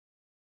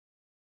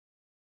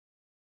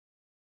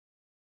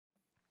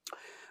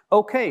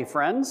Okay,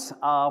 friends,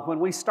 when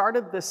we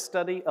started this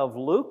study of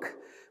Luke,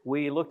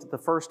 we looked at the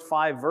first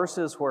 5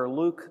 verses where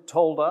Luke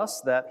told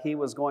us that he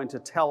was going to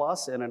tell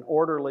us in an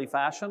orderly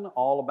fashion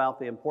all about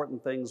the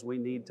important things we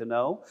need to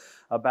know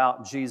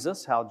about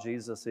Jesus, how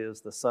Jesus is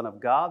the Son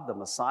of God, the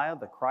Messiah,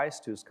 the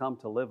Christ who's come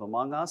to live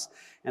among us.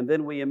 And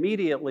then we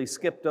immediately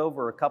skipped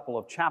over a couple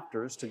of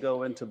chapters to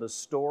go into the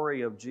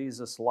story of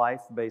Jesus'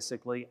 life,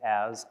 basically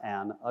as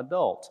an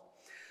adult.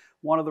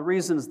 One of the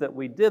reasons that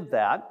we did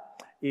that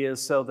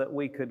is so that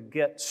we could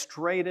get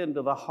straight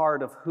into the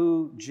heart of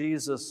who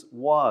Jesus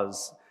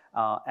was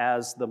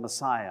as the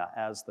Messiah,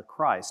 as the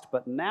Christ.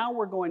 But now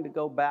we're going to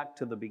go back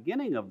to the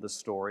beginning of the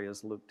story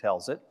as Luke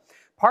tells it,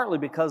 partly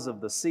because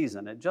of the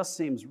season. It just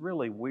seems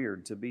really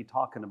weird to be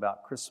talking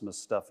about Christmas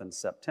stuff in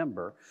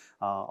September,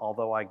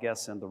 although I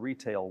guess in the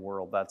retail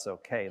world that's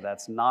okay.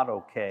 That's not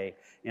okay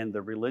in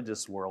the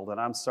religious world. And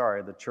I'm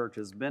sorry, the church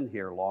has been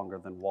here longer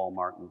than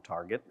Walmart and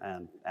Target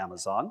and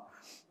Amazon.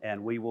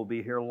 And we will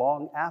be here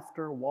long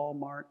after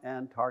Walmart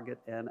and Target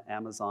and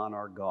Amazon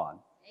are gone.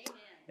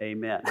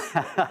 Amen.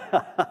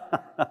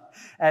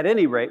 At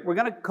any rate, we're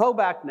going to go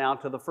back now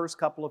to the first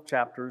couple of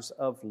chapters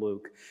of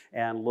Luke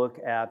and look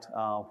at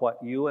what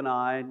you and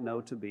I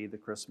know to be the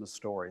Christmas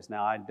stories.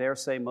 Now, I dare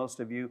say most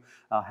of you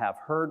have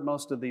heard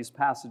most of these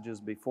passages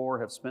before,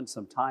 have spent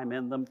some time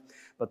in them,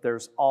 but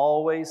there's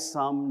always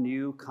some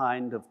new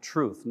kind of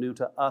truth, new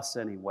to us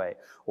anyway,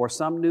 or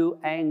some new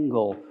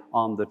angle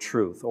on the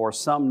truth, or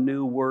some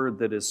new word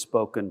that is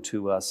spoken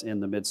to us in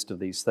the midst of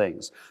these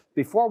things.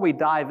 Before we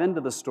dive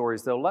into the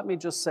stories, though, let me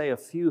just say a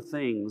few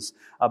things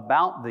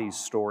about these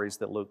stories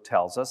that Luke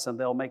tells us, and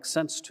they'll make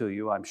sense to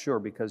you, I'm sure,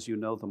 because you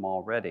know them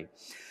already.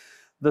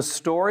 The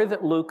story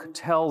that Luke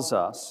tells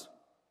us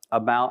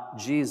about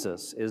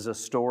Jesus is a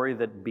story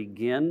that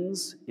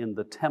begins in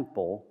the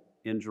temple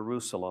in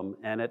Jerusalem,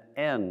 and it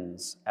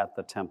ends at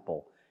the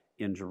temple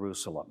in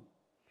Jerusalem.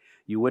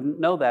 You wouldn't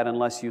know that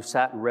unless you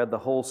sat and read the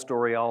whole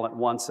story all at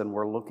once and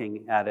were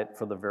looking at it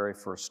for the very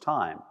first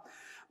time.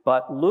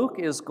 But Luke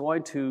is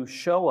going to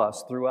show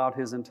us throughout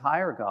his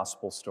entire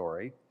gospel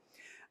story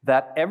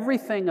that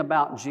everything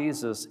about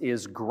Jesus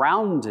is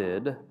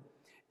grounded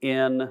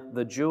in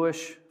the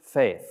Jewish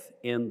faith,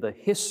 in the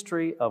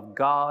history of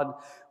God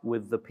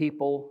with the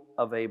people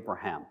of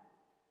Abraham.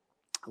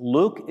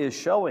 Luke is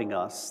showing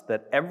us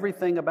that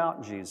everything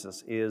about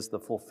Jesus is the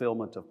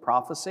fulfillment of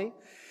prophecy.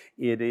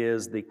 It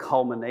is the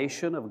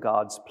culmination of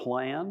God's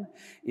plan.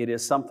 It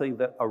is something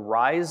that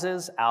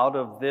arises out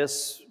of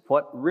this,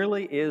 what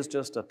really is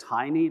just a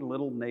tiny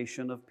little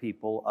nation of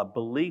people, a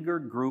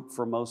beleaguered group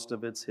for most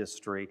of its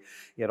history.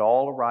 It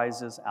all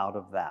arises out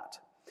of that.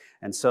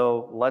 And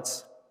so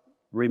let's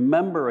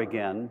remember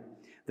again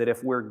that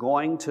if we're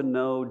going to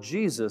know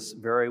Jesus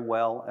very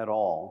well at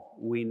all,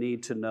 we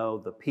need to know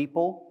the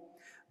people,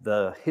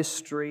 the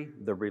history,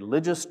 the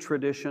religious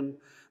tradition,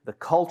 the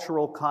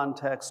cultural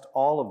context,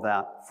 all of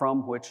that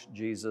from which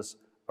Jesus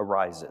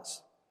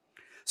arises.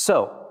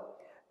 So,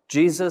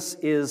 Jesus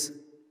is,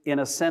 in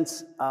a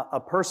sense, a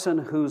person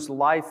whose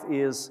life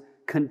is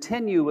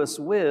continuous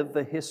with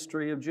the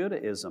history of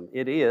Judaism.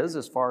 It is,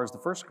 as far as the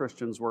first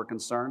Christians were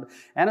concerned,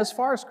 and as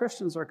far as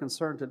Christians are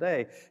concerned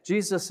today,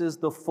 Jesus is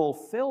the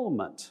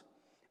fulfillment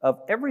of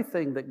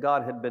everything that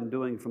God had been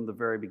doing from the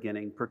very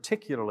beginning,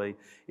 particularly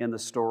in the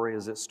story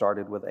as it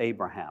started with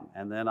Abraham,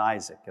 and then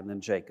Isaac, and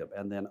then Jacob,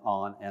 and then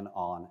on and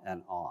on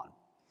and on.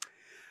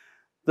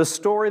 The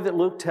story that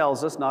Luke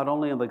tells us, not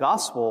only in the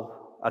gospel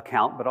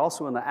account, but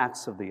also in the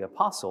Acts of the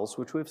Apostles,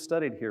 which we've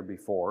studied here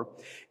before,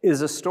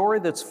 is a story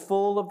that's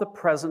full of the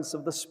presence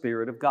of the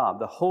Spirit of God.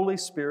 The Holy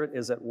Spirit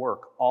is at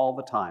work all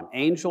the time.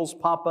 Angels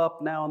pop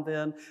up now and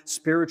then.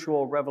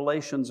 Spiritual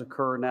revelations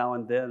occur now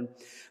and then.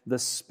 The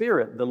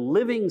Spirit, the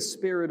living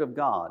Spirit of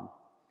God,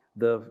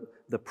 the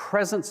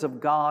presence of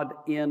God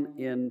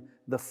in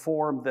the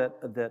form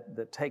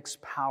that takes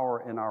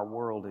power in our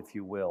world, if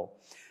you will,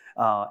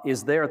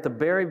 is there at the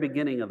very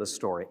beginning of the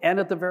story and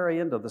at the very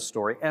end of the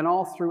story and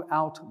all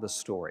throughout the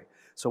story.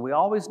 So we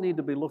always need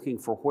to be looking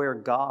for where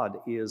God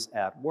is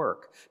at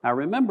work. Now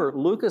remember,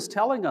 Luke is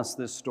telling us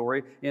this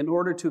story in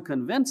order to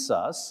convince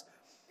us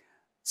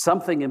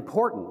something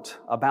important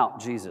about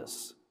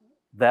Jesus,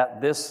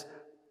 that this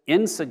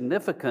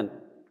insignificant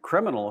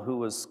criminal who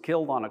was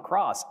killed on a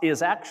cross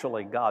is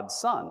actually God's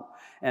Son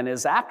and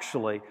is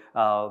actually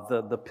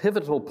the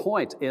pivotal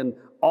point in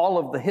all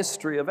of the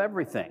history of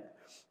everything.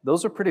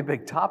 Those are pretty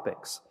big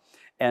topics.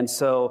 And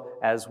so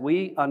as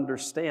we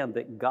understand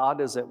that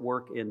God is at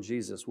work in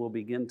Jesus, we'll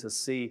begin to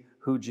see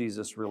who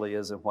Jesus really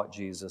is and what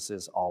Jesus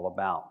is all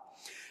about.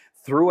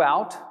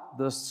 Throughout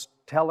the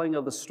telling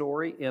of the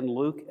story in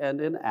Luke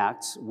and in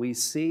Acts, we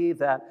see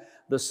that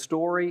the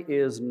story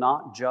is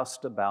not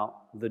just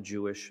about the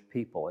Jewish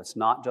people. It's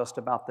not just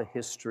about the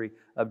history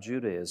of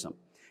Judaism.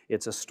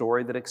 It's a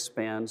story that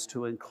expands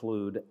to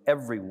include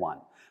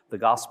everyone. The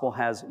gospel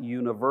has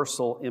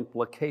universal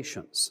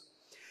implications.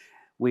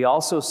 We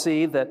also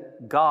see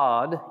that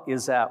God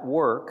is at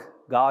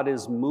work, God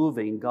is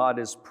moving, God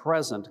is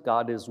present,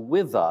 God is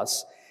with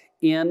us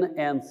in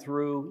and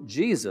through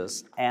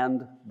Jesus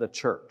and the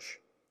church.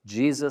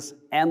 Jesus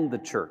and the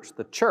church.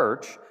 The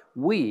church,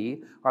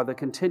 we are the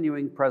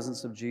continuing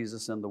presence of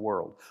Jesus in the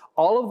world.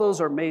 All of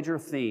those are major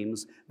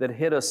themes that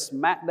hit us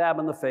smack dab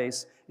in the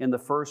face in the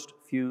first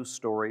few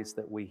stories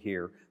that we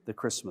hear, the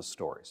Christmas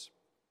stories.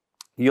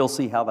 You'll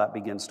see how that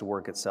begins to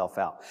work itself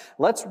out.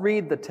 Let's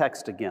read the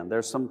text again.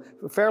 There's some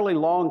fairly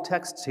long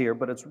texts here,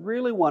 but it's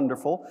really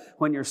wonderful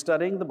when you're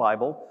studying the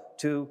Bible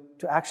to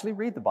actually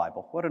read the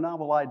Bible. What a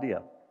novel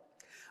idea.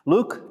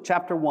 Luke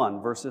chapter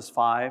 1, verses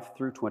 5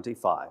 through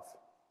 25.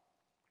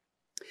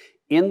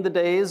 In the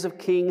days of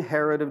King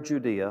Herod of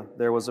Judea,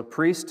 there was a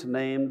priest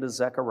named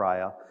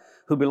Zechariah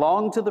who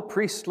belonged to the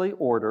priestly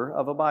order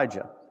of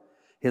Abijah.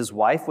 His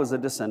wife was a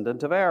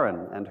descendant of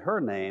Aaron, and her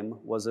name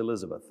was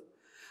Elizabeth.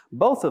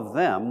 Both of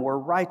them were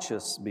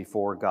righteous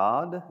before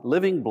God,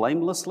 living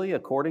blamelessly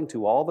according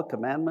to all the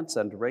commandments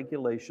and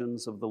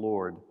regulations of the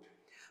Lord.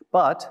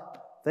 But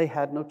they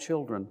had no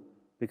children,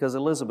 because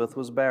Elizabeth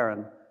was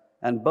barren,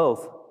 and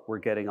both were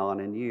getting on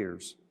in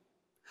years.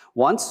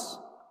 Once,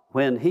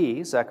 when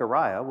he,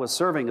 Zechariah, was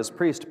serving as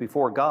priest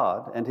before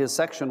God, and his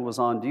section was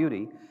on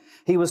duty,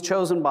 he was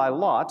chosen by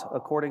lot,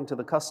 according to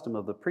the custom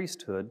of the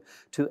priesthood,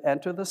 to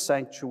enter the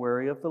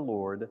sanctuary of the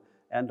Lord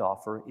and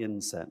offer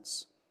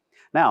incense.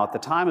 Now, at the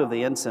time of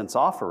the incense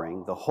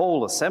offering, the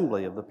whole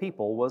assembly of the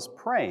people was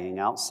praying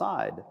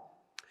outside.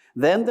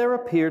 Then there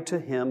appeared to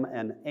him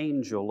an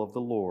angel of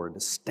the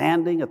Lord,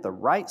 standing at the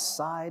right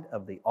side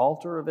of the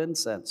altar of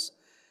incense.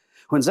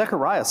 When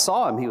Zechariah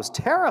saw him, he was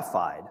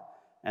terrified,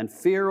 and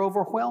fear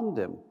overwhelmed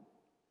him.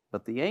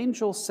 But the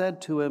angel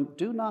said to him,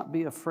 "Do not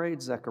be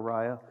afraid,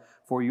 Zechariah,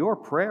 for your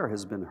prayer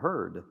has been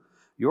heard.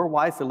 Your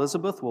wife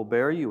Elizabeth will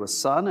bear you a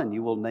son, and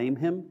you will name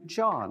him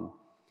John.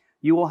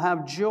 You will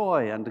have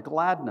joy and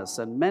gladness,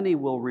 and many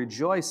will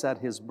rejoice at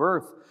his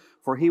birth,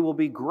 for he will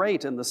be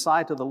great in the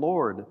sight of the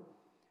Lord.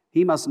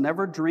 He must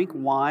never drink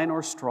wine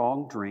or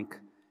strong drink.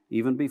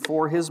 Even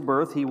before his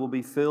birth, he will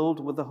be filled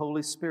with the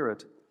Holy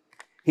Spirit.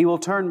 He will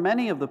turn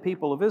many of the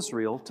people of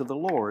Israel to the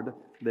Lord,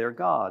 their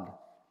God.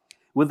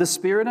 With the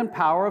spirit and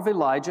power of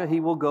Elijah,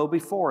 he will go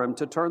before him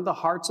to turn the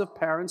hearts of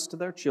parents to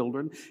their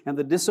children and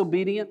the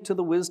disobedient to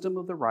the wisdom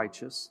of the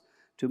righteous,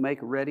 to make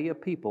ready a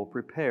people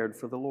prepared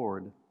for the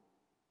Lord."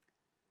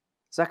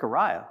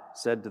 Zechariah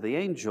said to the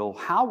angel,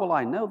 "How will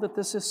I know that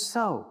this is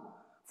so?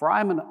 For I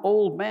am an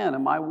old man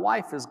and my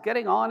wife is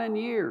getting on in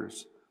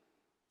years."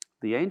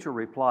 The angel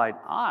replied,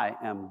 "I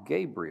am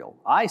Gabriel.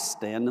 I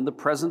stand in the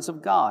presence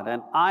of God,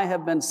 and I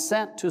have been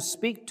sent to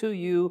speak to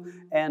you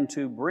and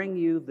to bring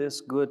you this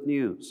good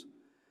news.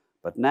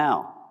 But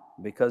now,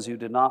 because you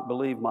did not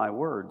believe my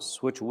words,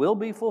 which will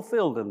be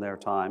fulfilled in their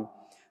time,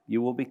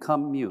 you will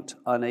become mute,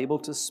 unable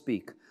to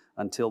speak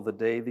until the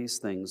day these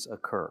things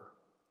occur."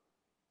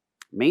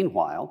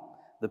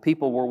 Meanwhile, the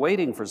people were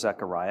waiting for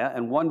Zechariah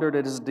and wondered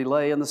at his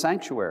delay in the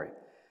sanctuary.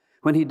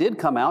 When he did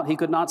come out, he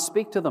could not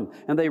speak to them,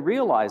 and they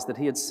realized that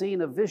he had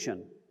seen a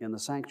vision in the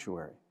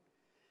sanctuary.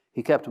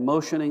 He kept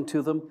motioning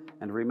to them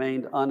and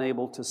remained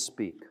unable to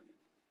speak.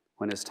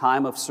 When his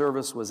time of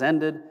service was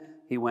ended,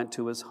 he went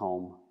to his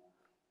home.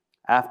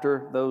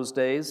 After those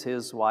days,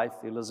 his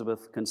wife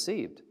Elizabeth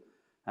conceived,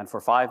 and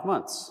for 5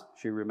 months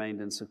she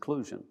remained in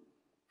seclusion.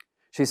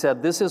 She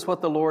said, "This is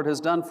what the Lord has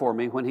done for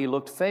me when he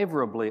looked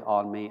favorably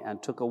on me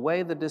and took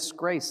away the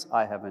disgrace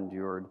I have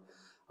endured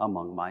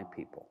among my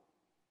people."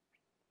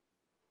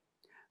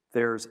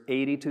 There's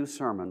 82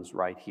 sermons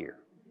right here.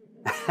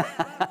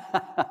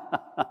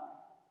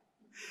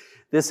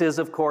 This is,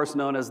 of course,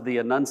 known as the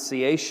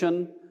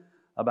Annunciation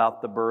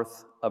about the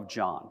birth of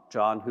John.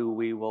 John, who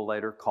we will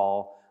later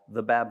call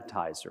the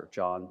Baptizer,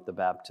 John the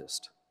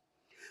Baptist.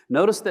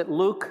 Notice that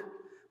Luke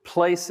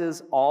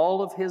places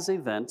all of his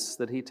events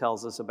that he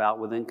tells us about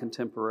within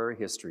contemporary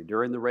history.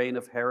 During the reign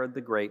of Herod the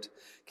Great,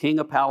 king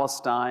of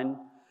Palestine,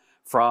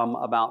 from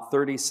about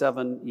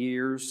 37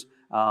 years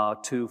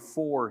to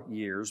 4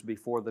 years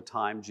before the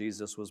time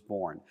Jesus was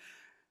born.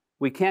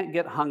 We can't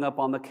get hung up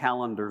on the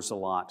calendars a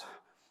lot.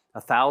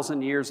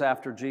 1,000 years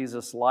after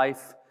Jesus'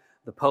 life,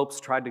 the popes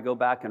tried to go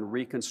back and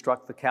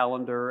reconstruct the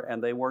calendar,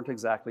 and they weren't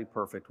exactly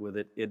perfect with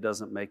it. It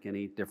doesn't make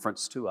any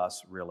difference to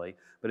us, really.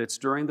 But it's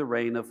during the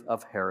reign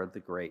of Herod the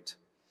Great.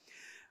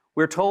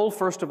 We're told,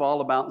 first of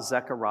all, about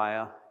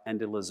Zechariah and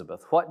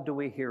Elizabeth. What do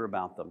we hear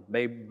about them?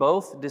 They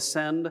both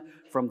descend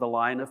from the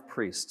line of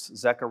priests.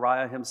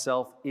 Zechariah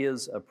himself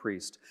is a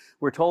priest.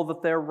 We're told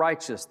that they're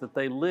righteous, that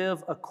they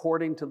live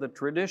according to the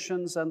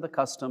traditions and the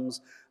customs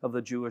of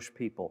the Jewish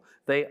people.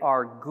 They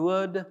are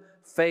good,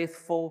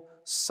 faithful,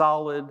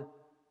 solid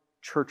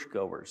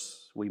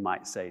churchgoers, we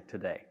might say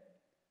today.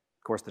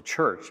 Of course, the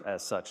church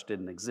as such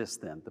didn't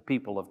exist then. The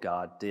people of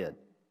God did.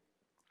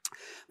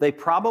 They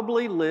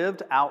probably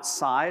lived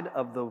outside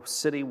of the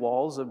city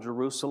walls of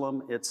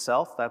Jerusalem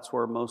itself. That's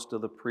where most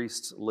of the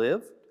priests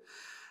lived.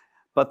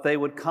 But they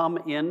would come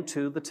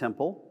into the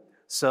temple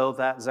so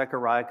that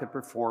Zechariah could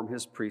perform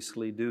his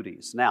priestly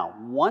duties. Now,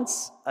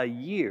 once a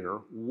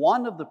year,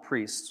 one of the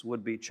priests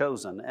would be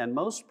chosen, and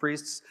most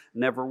priests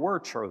never were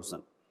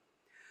chosen.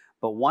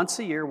 But once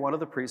a year, one of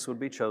the priests would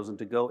be chosen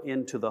to go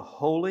into the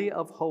Holy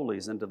of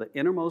Holies, into the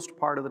innermost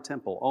part of the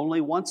temple.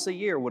 Only once a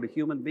year would a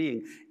human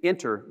being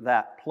enter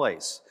that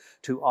place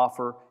to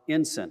offer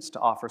incense, to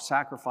offer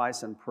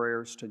sacrifice and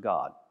prayers to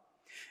God.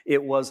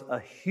 It was a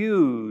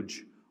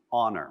huge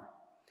honor.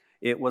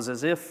 It was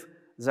as if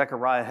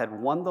Zechariah had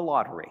won the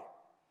lottery.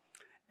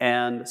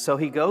 And so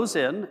he goes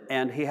in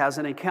and he has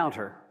an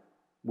encounter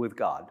with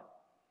God,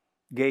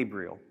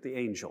 Gabriel, the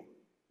angel.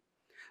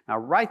 Now,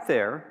 right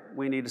there,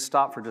 we need to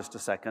stop for just a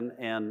second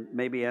and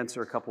maybe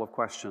answer a couple of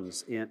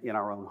questions in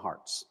our own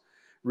hearts.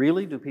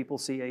 Really, do people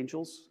see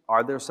angels?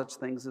 Are there such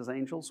things as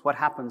angels? What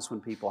happens when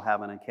people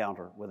have an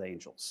encounter with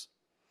angels?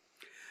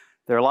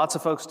 There are lots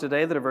of folks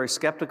today that are very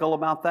skeptical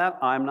about that.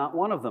 I'm not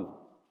one of them,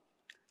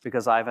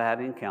 because I've had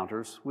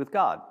encounters with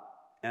God.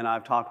 And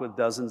I've talked with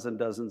dozens and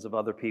dozens of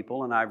other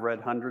people, and I've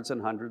read hundreds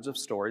and hundreds of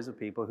stories of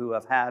people who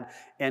have had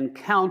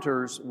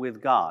encounters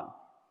with God.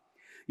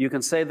 You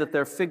can say that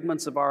they're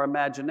figments of our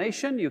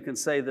imagination. You can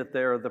say that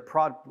they're the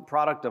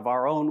product of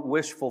our own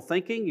wishful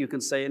thinking. You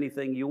can say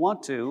anything you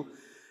want to.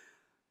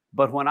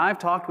 But when I've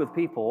talked with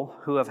people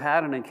who have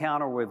had an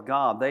encounter with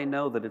God, they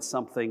know that it's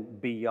something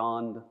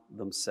beyond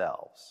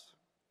themselves.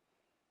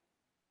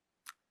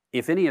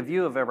 If any of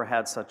you have ever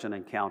had such an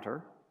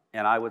encounter,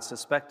 and I would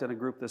suspect in a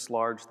group this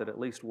large that at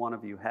least one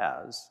of you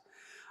has,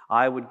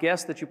 I would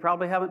guess that you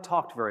probably haven't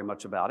talked very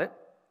much about it,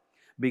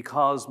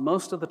 because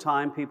most of the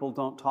time people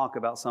don't talk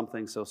about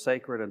something so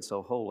sacred and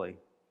so holy.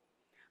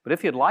 But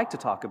if you'd like to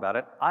talk about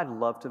it, I'd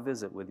love to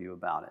visit with you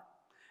about it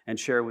and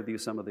share with you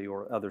some of the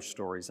other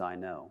stories I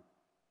know.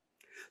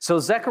 So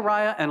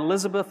Zechariah and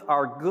Elizabeth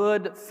are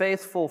good,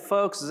 faithful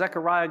folks.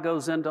 Zechariah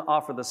goes in to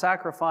offer the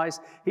sacrifice.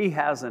 He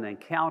has an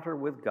encounter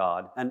with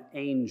God, an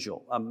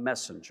angel, a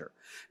messenger.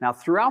 Now,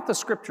 throughout the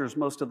scriptures,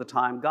 most of the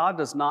time, God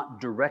does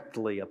not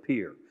directly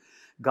appear.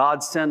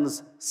 God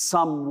sends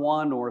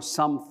someone or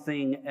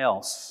something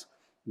else.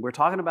 We're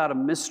talking about a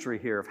mystery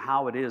here of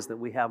how it is that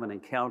we have an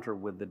encounter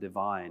with the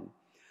divine.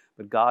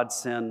 But God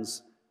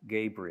sends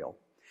Gabriel.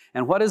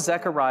 And what is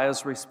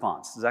Zechariah's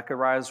response?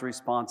 Zechariah's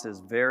response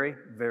is very,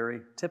 very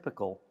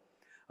typical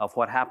of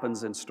what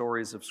happens in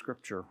stories of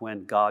Scripture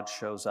when God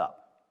shows up.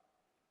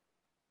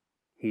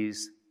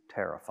 He's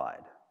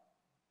terrified.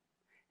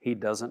 He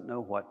doesn't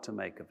know what to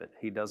make of it.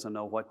 He doesn't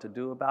know what to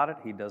do about it.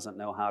 He doesn't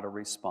know how to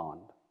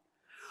respond.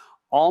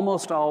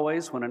 Almost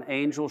always when an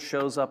angel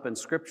shows up in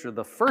Scripture,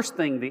 the first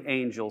thing the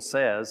angel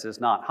says is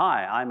not,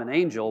 "Hi, I'm an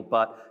angel,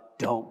 but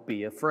don't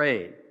be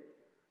afraid."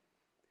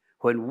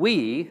 When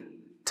we,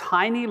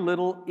 tiny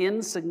little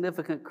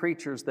insignificant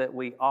creatures that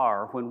we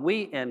are, when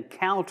we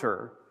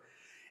encounter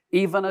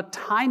even a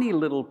tiny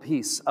little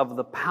piece of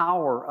the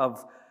power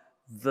of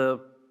the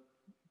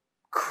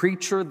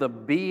creature, the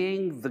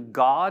being, the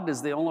God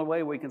is the only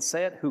way we can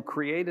say it, who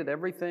created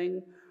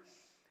everything,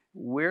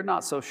 we're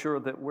not so sure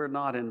that we're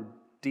not in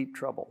deep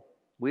trouble.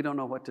 We don't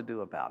know what to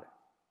do about it.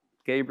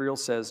 Gabriel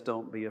says,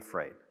 "Don't be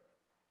afraid."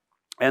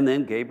 And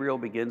then Gabriel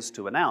begins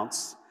to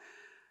announce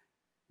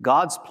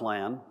God's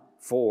plan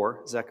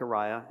for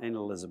Zechariah and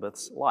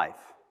Elizabeth's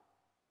life.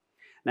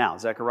 Now,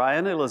 Zechariah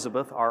and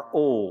Elizabeth are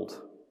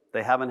old.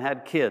 They haven't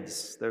had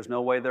kids. There's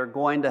no way they're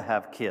going to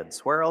have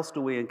kids. Where else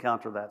do we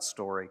encounter that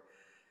story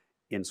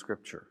in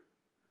Scripture?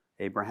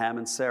 Abraham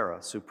and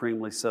Sarah,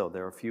 supremely so.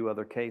 There are a few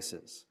other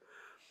cases.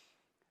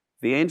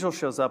 The angel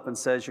shows up and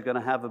says, "You're going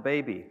to have a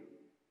baby."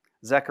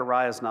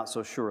 Zechariah is not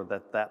so sure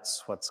that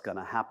that's what's going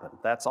to happen.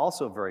 That's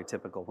also very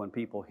typical. When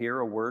people hear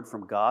a word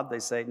from God, they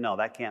say, "No,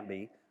 that can't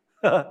be."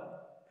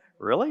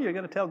 Really? You're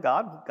going to tell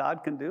God what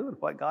God can do and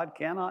what God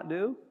cannot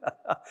do?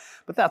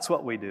 But that's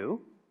what we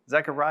do.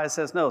 Zechariah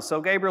says no.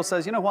 So Gabriel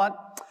says, "You know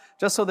what?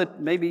 Just so that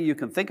maybe you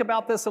can think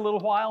about this a little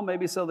while,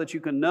 maybe so that you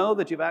can know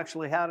that you've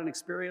actually had an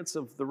experience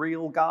of the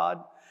real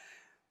God,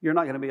 you're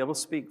not going to be able to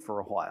speak for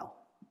a while."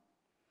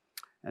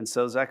 And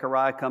so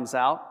Zechariah comes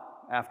out.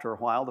 After a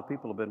while, the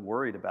people have been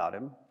worried about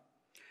him.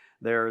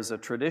 There's a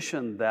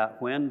tradition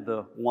that when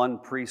the one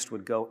priest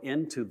would go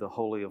into the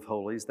Holy of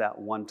Holies that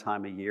one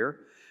time a year,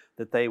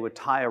 that they would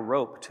tie a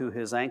rope to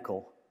his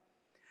ankle.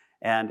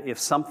 And if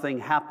something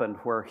happened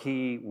where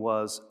he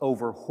was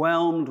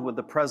overwhelmed with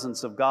the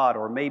presence of God,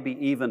 or maybe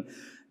even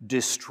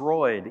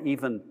destroyed,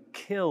 even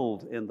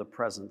killed in the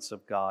presence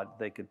of God,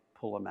 they could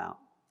pull him out.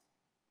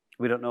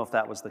 We don't know if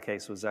that was the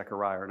case with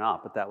Zechariah or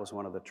not, but that was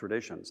one of the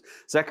traditions.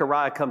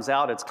 Zechariah comes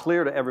out. It's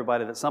clear to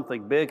everybody that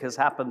something big has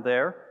happened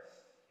there.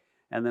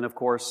 And then, of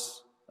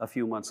course, a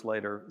few months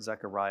later,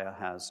 Zechariah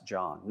has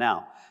John.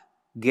 Now,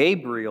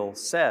 Gabriel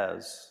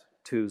says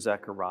to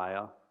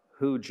Zechariah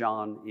who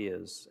John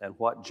is and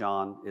what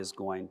John is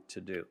going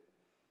to do.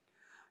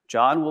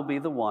 John will be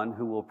the one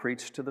who will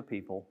preach to the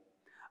people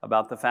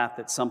about the fact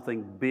that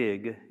something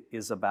big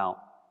is about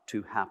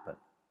to happen.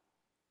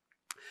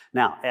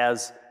 Now,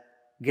 as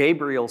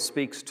Gabriel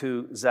speaks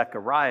to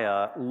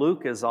Zechariah,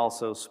 Luke is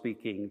also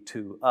speaking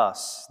to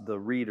us, the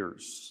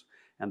readers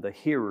and the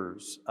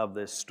hearers of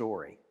this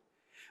story.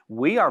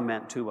 We are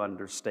meant to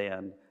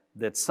understand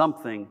that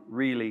something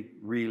really,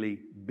 really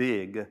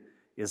big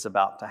is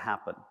about to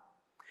happen.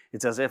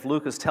 It's as if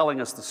Luke is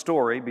telling us the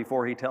story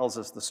before he tells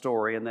us the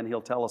story, and then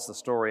he'll tell us the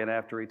story, and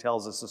after he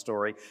tells us the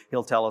story,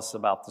 he'll tell us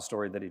about the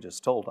story that he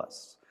just told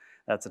us.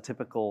 That's a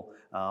typical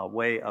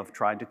way of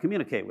trying to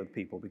communicate with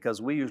people,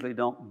 because we usually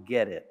don't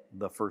get it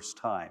the first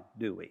time,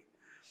 do we?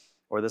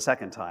 Or the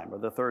second time, or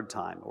the third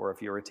time, or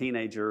if you're a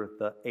teenager,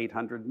 the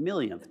 800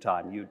 millionth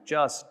time. You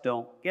just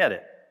don't get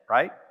it,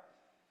 right?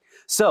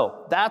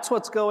 So that's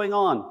what's going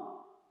on.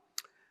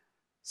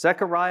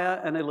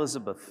 Zechariah and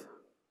Elizabeth.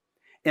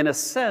 In a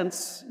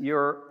sense,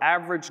 your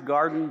average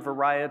garden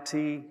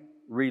variety,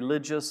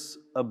 religious,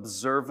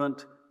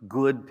 observant,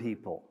 good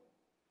people.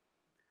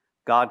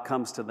 God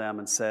comes to them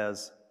and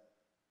says,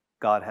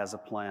 God has a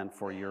plan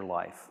for your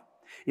life.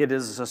 It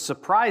is a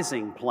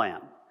surprising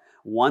plan.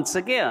 Once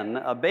again,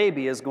 a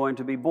baby is going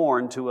to be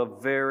born to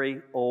a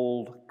very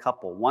old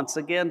couple. Once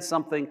again,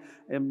 something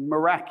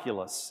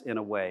miraculous in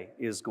a way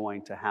is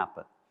going to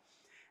happen.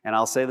 And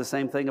I'll say the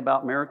same thing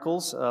about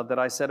miracles that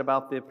I said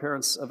about the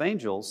appearance of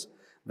angels,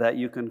 that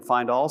you can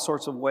find all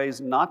sorts of ways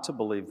not to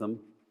believe them,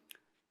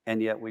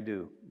 and yet we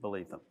do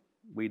believe them.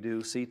 We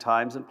do see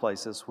times and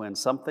places when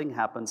something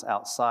happens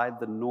outside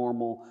the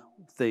normal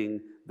thing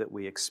that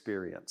we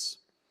experience.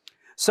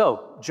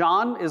 So,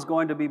 John is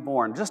going to be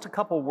born. Just a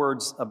couple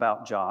words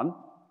about John.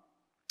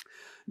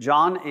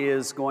 John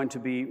is going to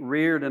be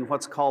reared in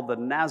what's called the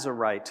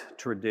Nazarite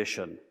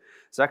tradition.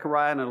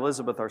 Zechariah and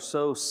Elizabeth are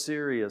so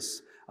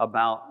serious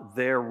about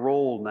their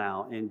role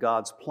now in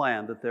God's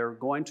plan that they're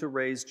going to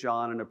raise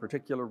John in a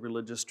particular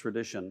religious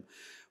tradition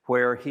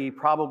where he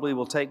probably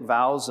will take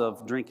vows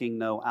of drinking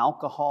no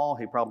alcohol.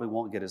 He probably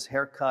won't get his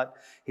hair cut.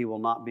 He will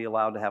not be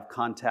allowed to have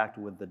contact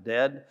with the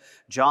dead.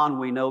 John,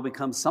 we know,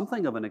 becomes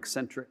something of an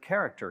eccentric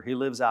character. He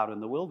lives out in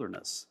the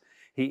wilderness.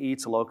 He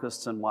eats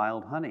locusts and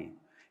wild honey.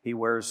 He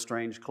wears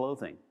strange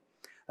clothing.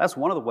 That's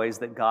one of the ways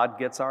that God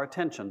gets our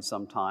attention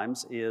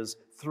sometimes, is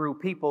through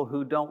people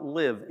who don't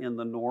live in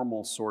the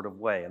normal sort of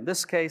way. In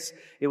this case,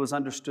 it was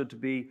understood to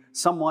be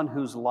someone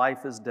whose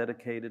life is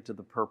dedicated to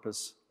the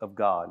purpose of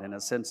God. In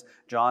a sense,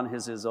 John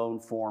is his own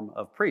form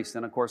of priest.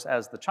 And of course,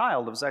 as the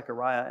child of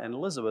Zechariah and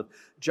Elizabeth,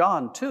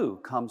 John too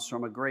comes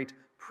from a great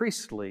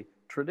priestly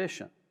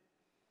tradition.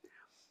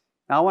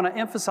 Now, I want to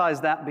emphasize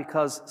that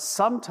because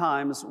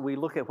sometimes we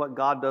look at what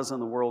God does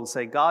in the world and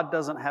say, God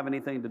doesn't have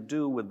anything to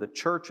do with the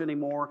church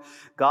anymore.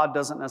 God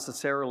doesn't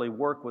necessarily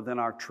work within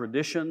our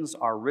traditions,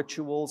 our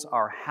rituals,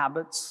 our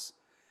habits.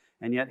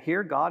 And yet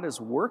here God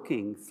is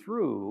working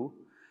through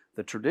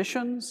the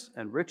traditions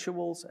and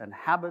rituals and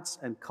habits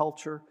and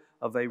culture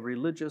of a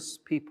religious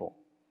people.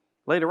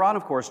 Later on,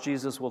 of course,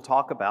 Jesus will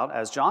talk about,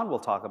 as John will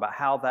talk about,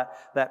 how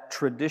that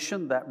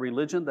tradition, that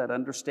religion, that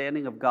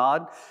understanding of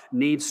God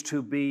needs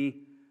to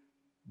be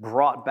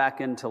brought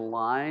back into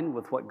line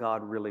with what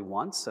God really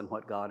wants and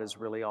what God is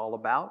really all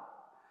about.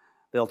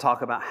 They'll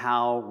talk about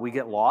how we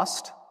get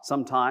lost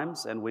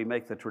sometimes and we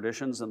make the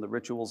traditions and the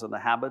rituals and the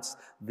habits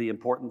the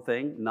important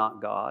thing, not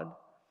God.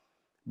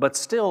 But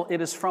still,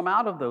 it is from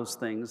out of those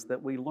things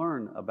that we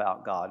learn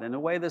about God. In a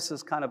way, this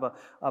is kind of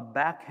a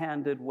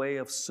backhanded way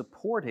of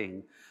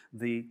supporting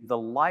the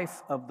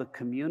life of the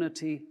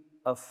community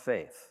of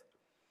faith.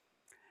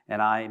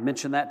 And I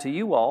mention that to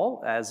you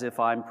all as if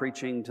I'm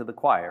preaching to the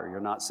choir. You're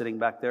not sitting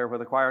back there where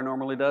the choir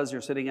normally does,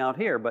 you're sitting out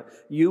here. But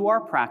you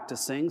are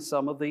practicing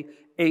some of the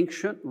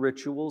ancient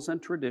rituals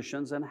and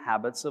traditions and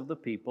habits of the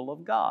people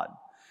of God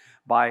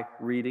by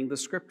reading the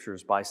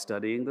Scriptures, by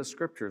studying the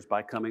Scriptures,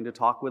 by coming to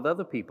talk with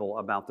other people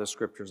about the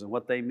Scriptures and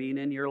what they mean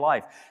in your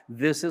life.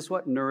 This is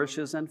what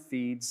nourishes and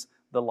feeds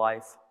the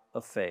life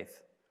of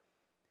faith.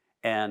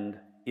 And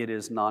it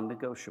is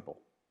non-negotiable.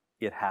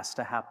 It has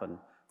to happen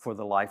for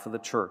the life of the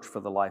church, for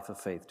the life of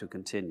faith to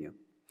continue.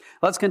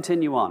 Let's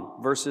continue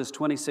on, verses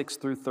 26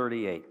 through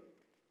 38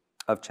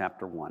 of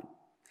chapter 1.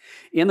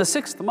 In the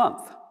 6th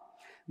month,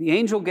 the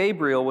angel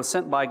Gabriel was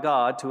sent by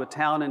God to a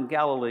town in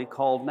Galilee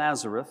called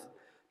Nazareth,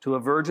 to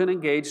a virgin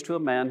engaged to a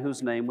man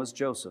whose name was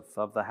Joseph,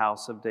 of the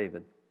house of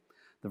David.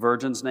 The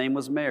virgin's name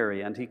was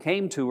Mary, and he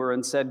came to her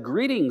and said,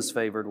 "Greetings,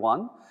 favored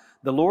one,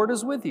 the Lord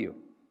is with you."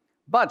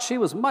 But she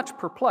was much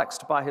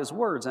perplexed by his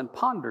words and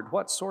pondered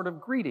what sort of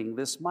greeting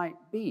this might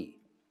be.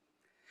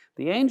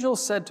 The angel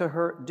said to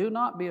her, "Do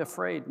not be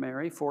afraid,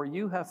 Mary, for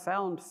you have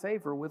found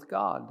favor with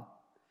God.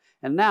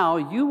 And now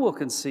you will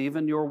conceive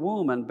in your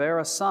womb and bear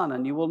a son,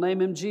 and you will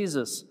name him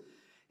Jesus.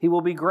 He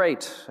will be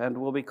great and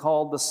will be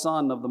called the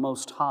Son of the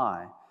Most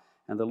High.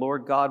 And the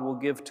Lord God will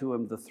give to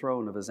him the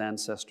throne of his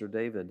ancestor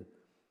David.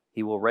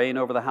 He will reign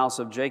over the house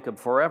of Jacob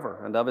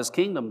forever, and of his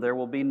kingdom there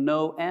will be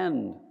no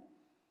end."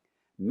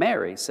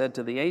 Mary said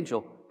to the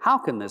angel, "How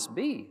can this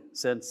be,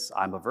 since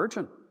I'm a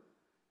virgin?"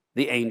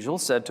 The angel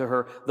said to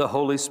her, "The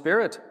Holy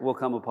Spirit will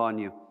come upon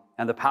you,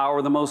 and the power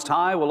of the Most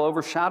High will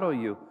overshadow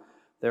you.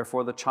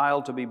 Therefore the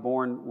child to be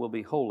born will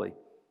be holy.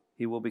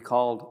 He will be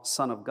called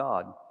Son of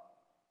God.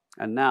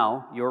 And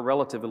now your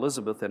relative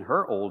Elizabeth, in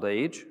her old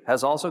age,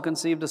 has also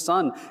conceived a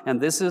son, and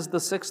this is the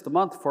 6th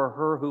month for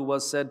her who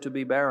was said to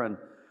be barren,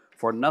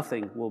 for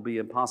nothing will be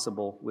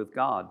impossible with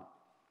God."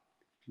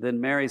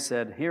 Then Mary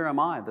said, "Here am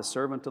I, the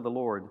servant of the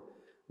Lord.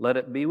 Let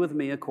it be with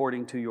me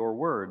according to your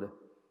word."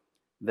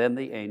 Then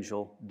the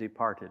angel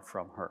departed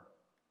from her.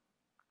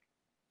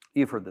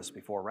 You've heard this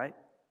before, right?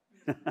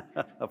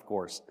 Of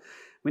course.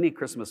 We need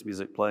Christmas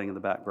music playing in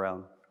the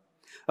background.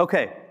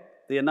 Okay,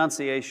 the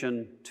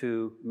Annunciation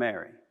to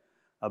Mary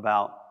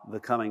about the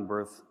coming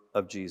birth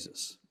of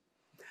Jesus.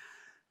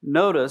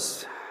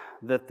 Notice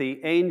that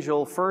the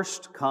angel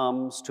first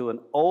comes to an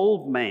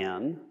old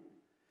man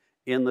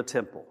in the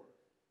temple.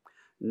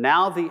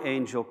 Now the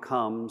angel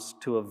comes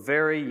to a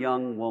very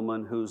young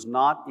woman who's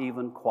not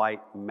even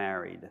quite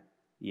married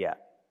yet.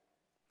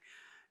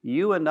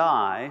 You and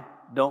I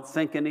don't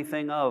think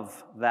anything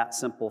of that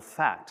simple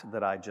fact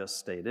that I just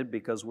stated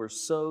because we're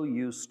so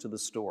used to the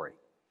story.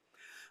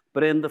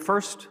 But in the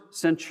first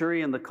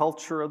century, in the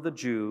culture of the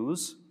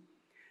Jews,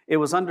 it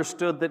was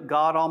understood that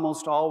God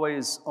almost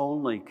always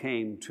only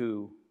came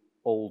to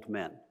old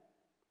men,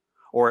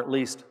 or at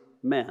least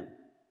men.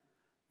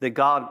 That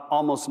God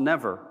almost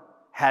never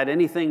had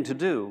anything to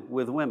do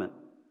with women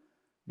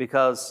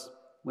because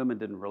women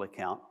didn't really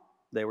count.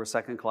 They were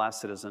second-class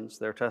citizens.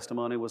 Their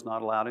testimony was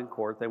not allowed in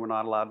court. They were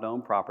not allowed to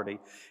own property.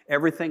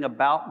 Everything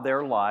about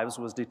their lives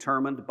was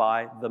determined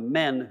by the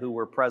men who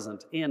were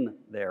present in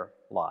their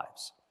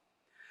lives.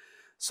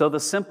 So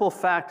the simple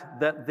fact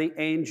that the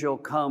angel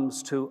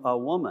comes to a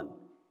woman,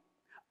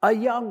 a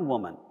young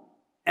woman,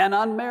 an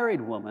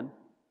unmarried woman,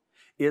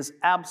 is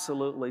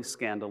absolutely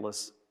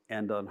scandalous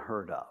and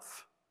unheard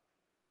of.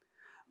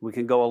 We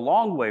can go a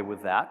long way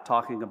with that,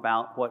 talking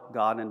about what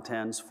God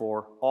intends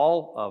for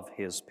all of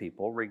His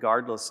people,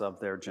 regardless of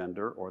their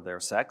gender or their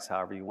sex,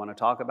 however you want to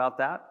talk about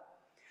that.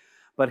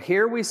 But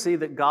here we see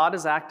that God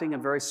is acting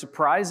in very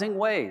surprising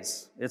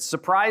ways. It's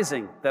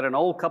surprising that an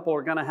old couple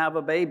are going to have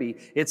a baby.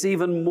 It's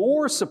even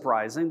more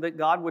surprising that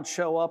God would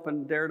show up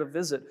and dare to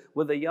visit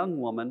with a young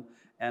woman,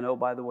 and oh,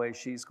 by the way,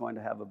 she's going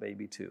to have a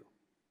baby too.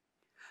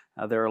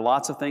 Now, there are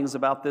lots of things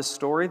about this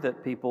story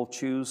that people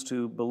choose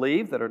to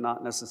believe that are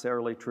not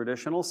necessarily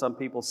traditional. Some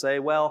people say,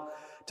 well,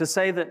 to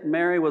say that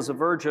Mary was a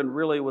virgin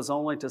really was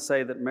only to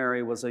say that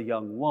Mary was a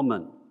young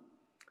woman,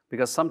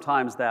 because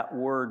sometimes that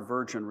word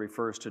virgin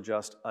refers to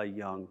just a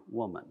young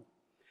woman.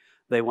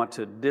 They want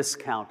to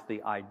discount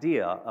the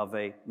idea of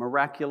a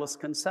miraculous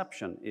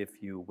conception,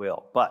 if you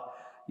will. But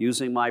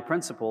using my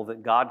principle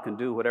that God can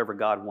do whatever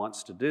God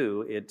wants to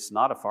do, it's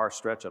not a far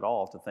stretch at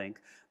all to think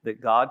that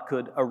God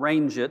could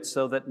arrange it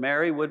so that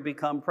Mary would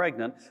become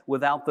pregnant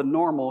without the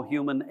normal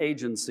human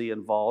agency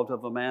involved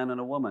of a man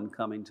and a woman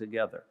coming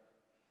together.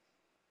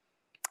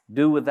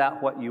 Do with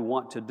that what you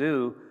want to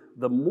do.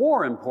 The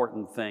more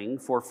important thing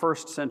for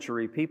first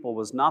century people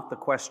was not the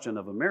question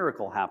of a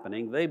miracle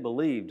happening. They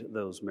believed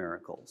those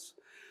miracles.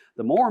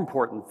 The more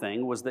important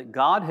thing was that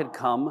God had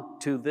come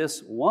to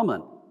this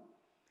woman,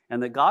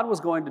 and that God was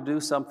going to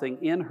do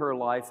something in her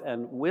life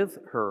and with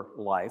her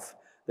life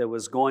that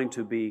was going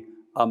to be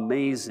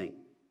amazing.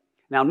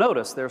 Now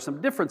notice there are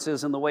some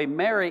differences in the way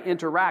Mary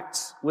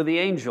interacts with the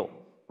angel,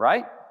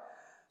 right?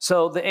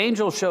 So the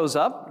angel shows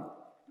up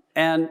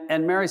and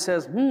Mary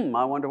says,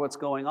 I wonder what's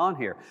going on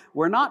here.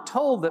 We're not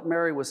told that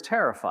Mary was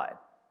terrified.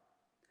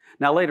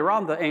 Now later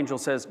on the angel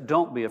says,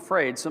 don't be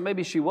afraid. So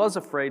maybe she was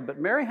afraid, but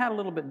Mary had a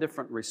little bit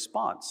different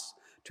response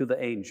to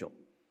the angel.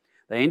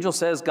 The angel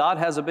says, God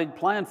has a big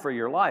plan for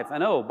your life.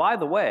 And oh, by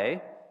the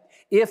way,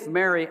 if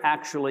Mary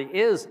actually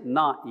is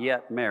not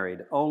yet married,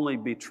 only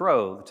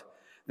betrothed,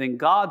 then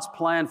God's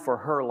plan for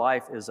her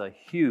life is a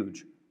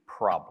huge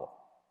problem.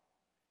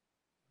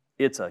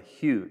 It's a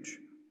huge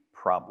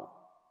problem.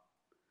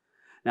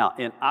 Now,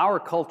 in our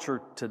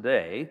culture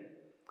today,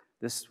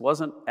 this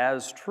wasn't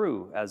as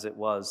true as it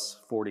was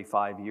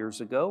 45 years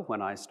ago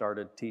when I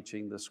started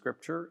teaching the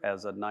Scripture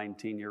as a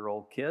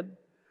 19-year-old kid.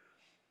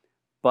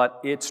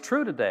 But it's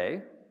true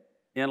today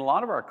in a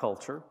lot of our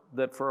culture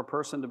that for a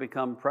person to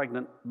become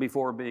pregnant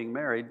before being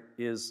married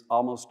is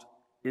almost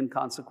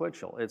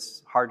inconsequential.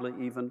 It's hardly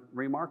even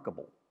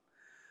remarkable.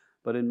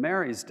 But in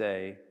Mary's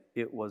day,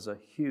 it was a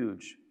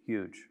huge,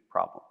 huge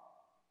problem.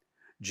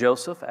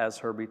 Joseph, as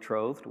her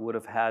betrothed, would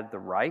have had the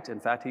right, in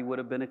fact, he would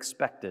have been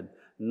expected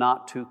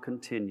not to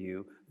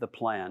continue the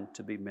plan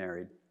to be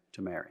married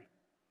to Mary.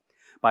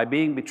 By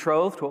being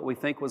betrothed, what we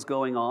think was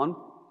going on,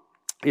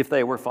 if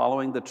they were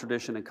following the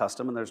tradition and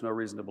custom, and there's no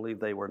reason to believe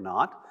they were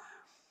not,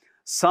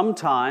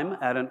 sometime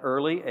at an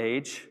early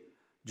age,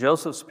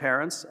 Joseph's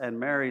parents and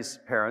Mary's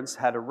parents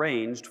had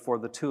arranged for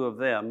the two of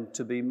them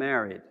to be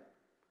married.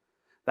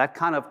 That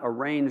kind of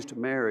arranged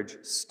marriage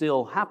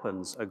still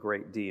happens a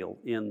great deal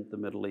in the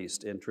Middle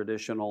East, in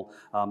traditional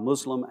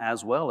Muslim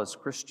as well as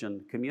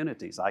Christian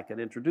communities. I can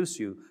introduce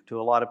you to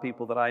a lot of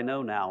people that I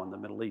know now in the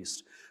Middle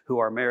East who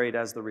are married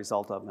as the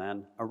result of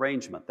an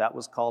arrangement. That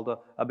was called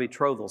a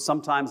betrothal.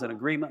 Sometimes an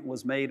agreement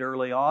was made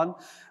early on.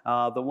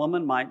 The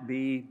woman might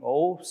be,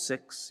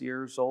 6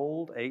 years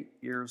old, 8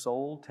 years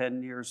old,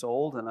 10 years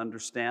old, and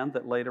understand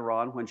that later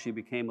on when she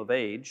became of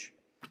age,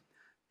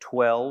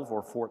 12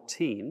 or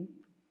 14,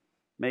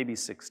 maybe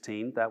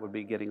 16, that would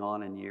be getting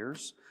on in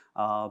years,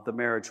 the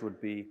marriage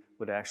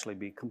would actually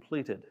be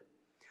completed.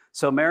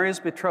 So Mary is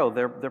betrothed.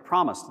 They're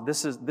promised.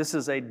 This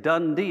is a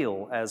done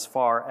deal as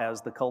far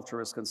as the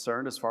culture is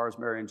concerned, as far as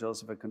Mary and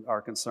Joseph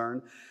are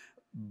concerned.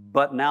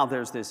 But now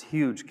there's this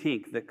huge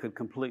kink that could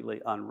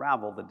completely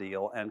unravel the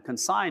deal and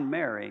consign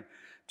Mary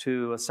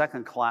to a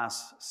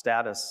second-class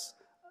status,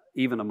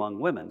 even among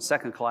women,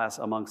 second class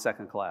among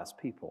second-class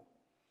people.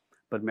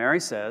 But Mary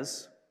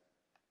says,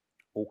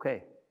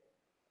 okay.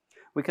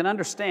 We can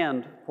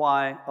understand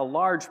why a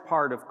large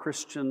part of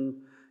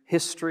Christian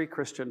history,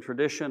 Christian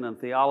tradition, and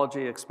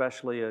theology,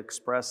 especially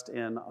expressed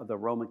in the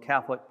Roman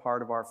Catholic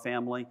part of our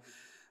family,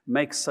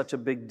 makes such a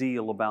big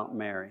deal about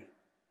Mary.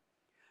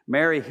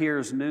 Mary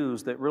hears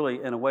news that really,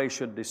 in a way,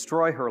 should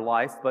destroy her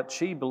life, but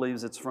she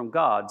believes it's from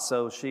God,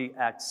 so she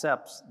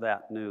accepts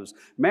that news.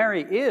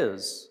 Mary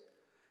is,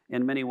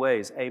 in many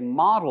ways, a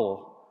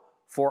model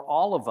for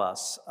all of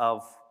us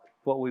of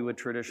what we would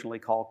traditionally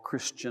call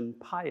Christian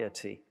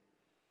piety.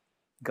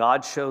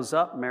 God shows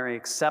up, Mary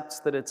accepts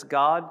that it's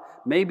God.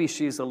 Maybe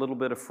she's a little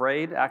bit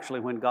afraid. Actually,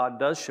 when God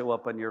does show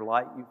up in your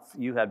life,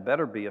 you had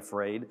better be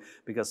afraid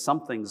because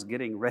something's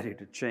getting ready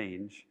to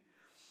change.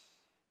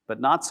 But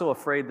not so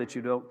afraid that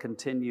you don't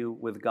continue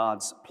with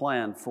God's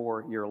plan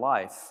for your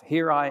life.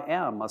 Here I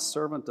am, a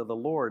servant of the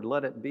Lord.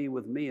 Let it be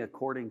with me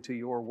according to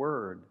your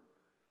word.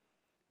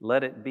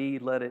 Let it be,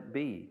 let it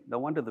be. No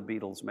wonder the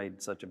Beatles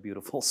made such a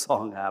beautiful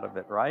song out of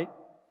it, right?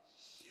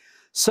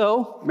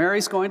 So,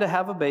 Mary's going to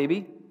have a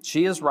baby.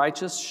 She is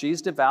righteous.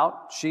 She's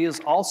devout. She is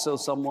also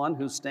someone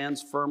who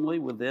stands firmly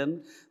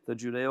within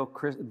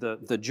the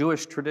the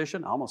Jewish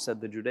tradition. I almost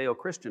said the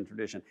Judeo-Christian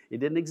tradition. It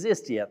didn't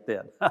exist yet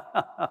then,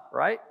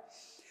 right?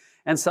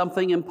 And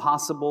something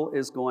impossible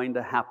is going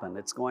to happen.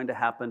 It's going to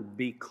happen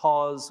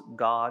because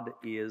God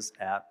is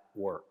at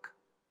work.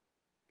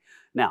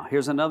 Now,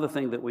 here's another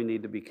thing that we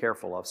need to be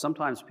careful of.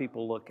 Sometimes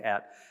people look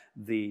at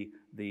the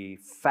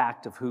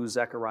fact of who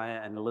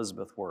Zechariah and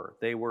Elizabeth were.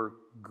 They were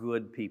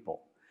good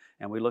people.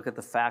 And we look at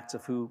the facts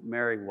of who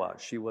Mary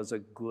was. She was a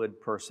good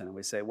person. And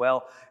we say,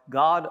 well,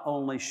 God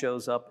only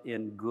shows up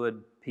in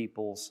good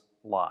people's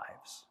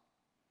lives.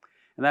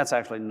 And that's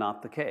actually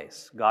not the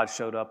case. God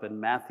showed up in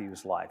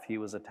Matthew's life. He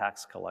was a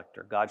tax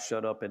collector. God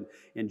showed up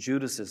in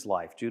Judas's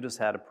life. Judas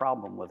had a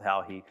problem with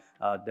how he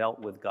dealt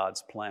with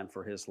God's plan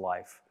for his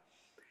life.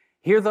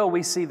 Here, though,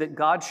 we see that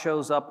God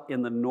shows up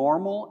in the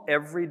normal,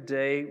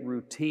 everyday,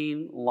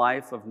 routine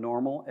life of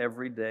normal,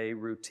 everyday,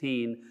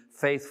 routine,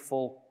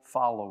 faithful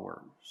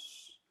followers.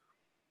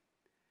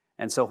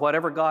 And so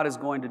whatever God is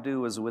going to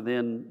do is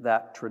within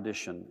that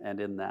tradition and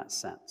in that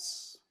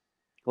sense.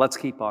 Let's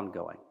keep on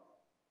going.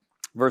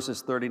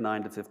 Verses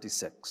 39 to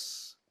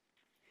 56.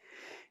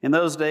 In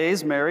those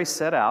days, Mary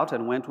set out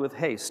and went with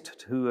haste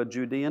to a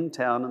Judean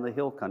town in the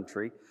hill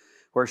country,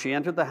 where she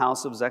entered the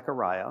house of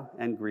Zechariah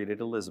and greeted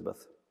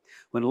Elizabeth.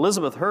 When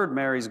Elizabeth heard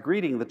Mary's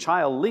greeting, the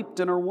child leaped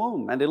in her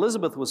womb, and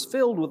Elizabeth was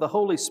filled with the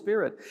Holy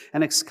Spirit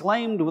and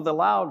exclaimed with a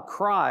loud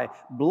cry,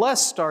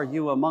 "Blessed are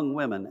you among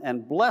women,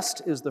 and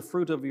blessed is the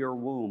fruit of your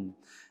womb.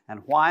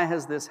 And why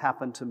has this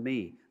happened to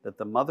me, that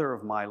the mother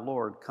of my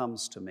Lord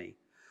comes to me?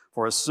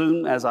 For as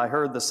soon as I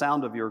heard the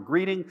sound of your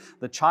greeting,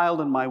 the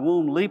child in my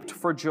womb leaped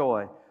for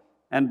joy.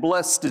 And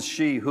blessed is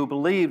she who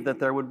believed that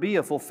there would be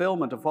a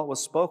fulfillment of what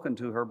was spoken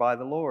to her by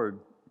the Lord."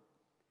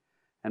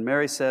 And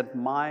Mary said,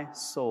 "My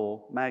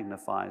soul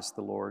magnifies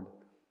the Lord,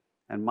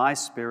 and my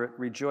spirit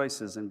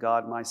rejoices in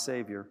God my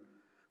Savior,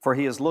 for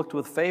he has looked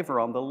with favor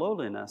on the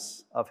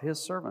lowliness of his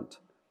servant.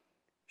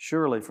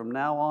 Surely from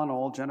now on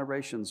all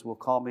generations will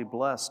call me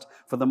blessed,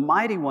 for the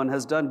Mighty One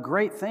has done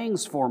great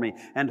things for me,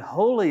 and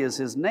holy is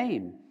his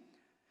name.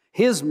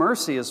 His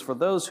mercy is for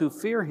those who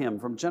fear him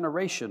from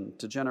generation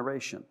to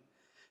generation.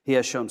 He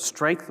has shown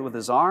strength with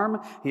his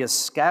arm. He has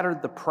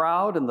scattered the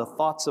proud in the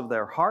thoughts of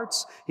their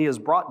hearts. He has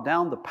brought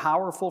down the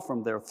powerful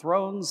from their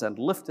thrones and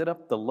lifted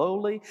up the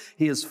lowly.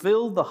 He has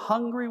filled the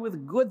hungry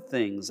with good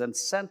things and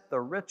sent the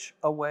rich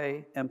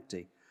away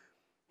empty.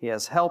 He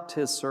has helped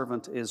his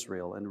servant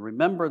Israel in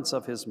remembrance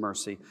of his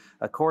mercy,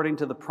 according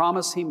to the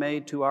promise he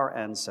made to our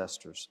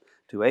ancestors,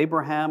 to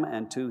Abraham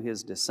and to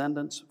his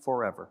descendants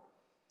forever."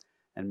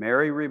 And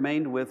Mary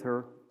remained with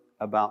her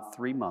about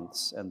 3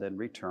 months and then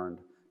returned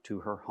to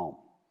her home.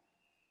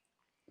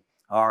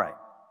 All right.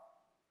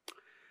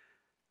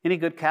 Any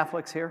good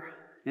Catholics here?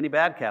 Any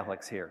bad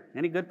Catholics here?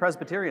 Any good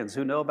Presbyterians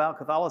who know about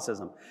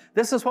Catholicism?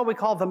 This is what we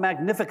call the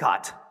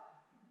Magnificat,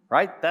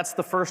 right? That's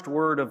the first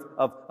word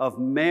of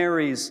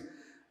Mary's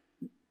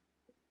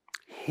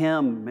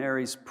hymn,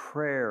 Mary's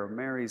prayer,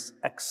 Mary's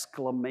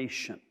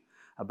exclamation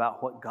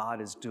about what God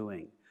is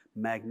doing.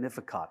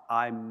 Magnificat.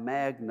 I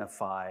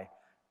magnify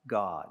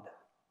God.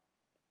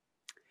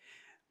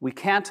 We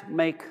can't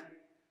make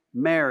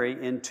Mary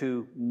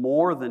into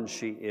more than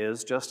she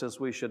is, just as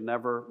we should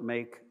never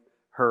make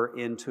her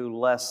into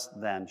less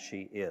than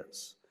she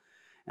is.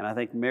 And I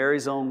think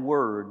Mary's own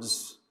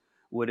words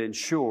would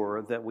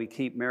ensure that we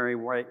keep Mary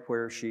right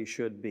where she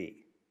should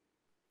be.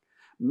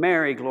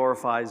 Mary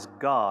glorifies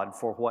God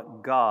for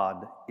what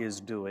God is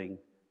doing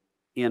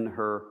in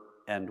her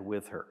and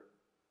with her.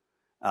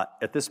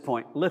 At this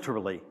point,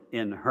 literally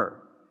in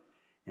her.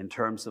 in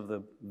terms of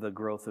the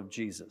growth of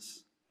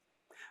Jesus.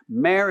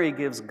 Mary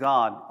gives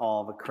God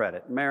all the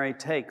credit. Mary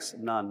takes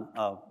none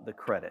of the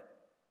credit.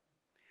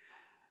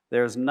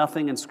 There's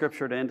nothing in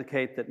Scripture to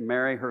indicate that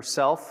Mary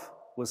herself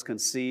was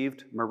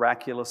conceived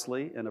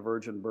miraculously in a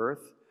virgin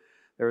birth.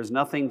 There is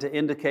nothing to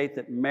indicate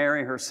that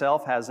Mary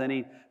herself has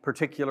any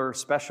particular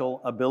special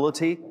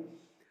ability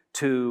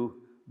to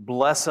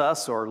bless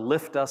us or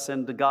lift us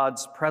into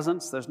God's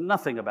presence. There's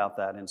nothing about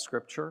that in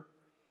Scripture.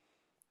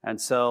 And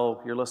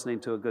so you're listening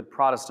to a good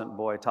Protestant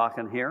boy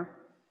talking here.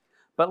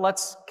 But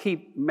let's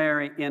keep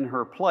Mary in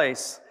her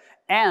place,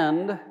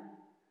 and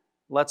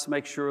let's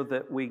make sure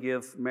that we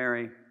give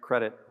Mary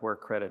credit where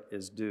credit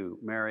is due.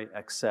 Mary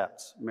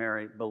accepts,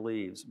 Mary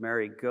believes,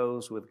 Mary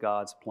goes with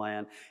God's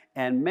plan,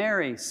 and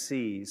Mary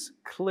sees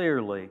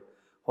clearly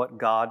what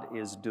God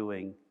is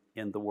doing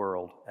in the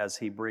world as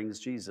He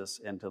brings Jesus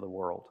into the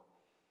world.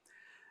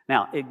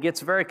 Now, it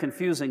gets very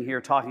confusing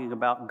here talking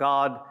about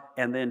God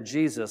and then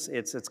Jesus.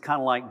 It's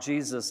kind of like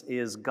Jesus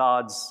is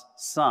God's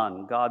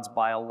son, God's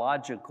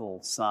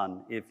biological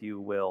son, if you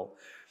will.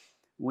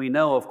 We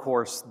know, of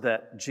course,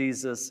 that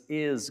Jesus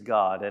is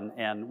God,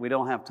 and we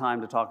don't have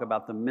time to talk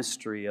about the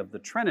mystery of the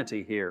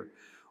Trinity here,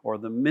 or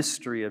the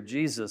mystery of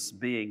Jesus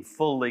being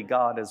fully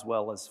God as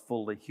well as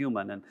fully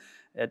human. And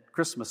at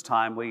Christmas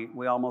time,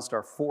 we almost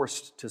are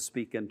forced to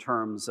speak in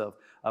terms of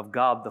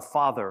God the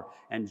Father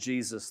and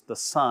Jesus the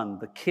Son,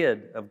 the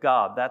kid of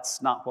God.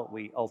 That's not what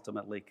we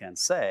ultimately can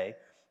say,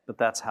 but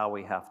that's how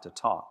we have to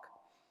talk.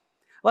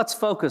 Let's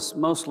focus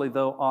mostly,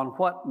 though, on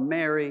what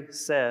Mary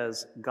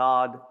says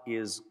God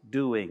is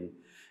doing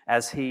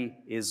as He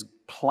is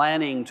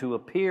planning to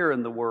appear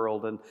in the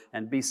world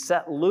and be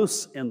set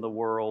loose in the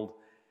world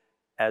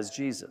as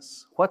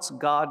Jesus. What's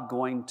God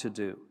going to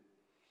do?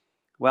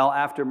 Well,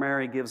 after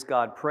Mary gives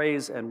God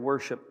praise and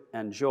worship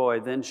and joy,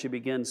 then she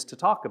begins to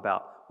talk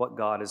about what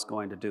God is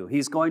going to do.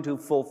 He's going to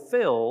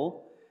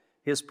fulfill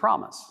His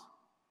promise.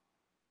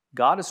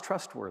 God is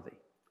trustworthy.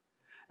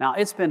 Now,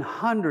 it's been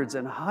hundreds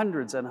and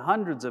hundreds and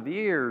hundreds of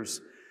years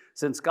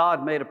since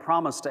God made a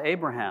promise to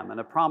Abraham and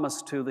a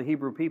promise to the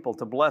Hebrew people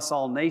to bless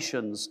all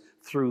nations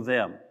through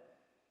them.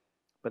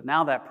 But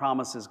now that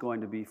promise is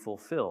going to be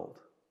fulfilled.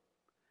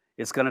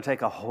 It's going to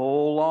take a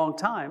whole long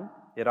time.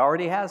 It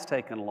already has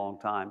taken a long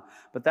time,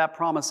 but that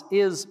promise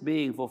is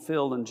being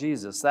fulfilled in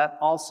Jesus. That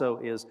also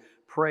is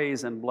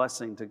praise and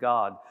blessing to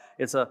God.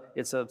 It's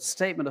a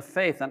statement of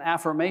faith, an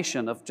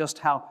affirmation of just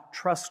how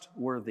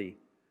trustworthy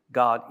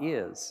God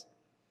is.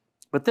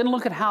 But then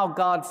look at how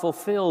God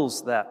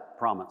fulfills that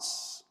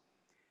promise.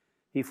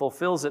 He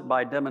fulfills it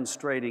by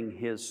demonstrating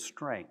His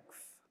strength,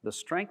 the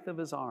strength of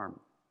His arm.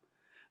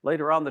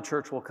 Later on, the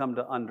church will come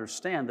to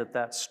understand that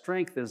that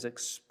strength is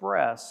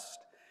expressed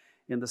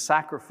in the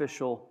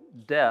sacrificial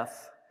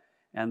death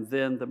and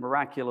then the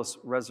miraculous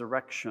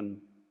resurrection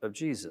of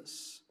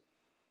Jesus.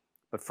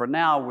 But for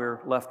now,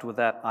 we're left with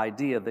that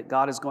idea that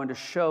God is going to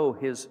show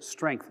His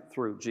strength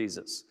through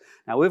Jesus.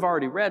 Now, we've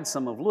already read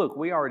some of Luke.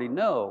 We already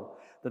know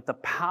that the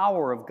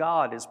power of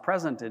God is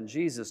present in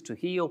Jesus to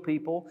heal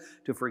people,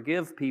 to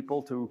forgive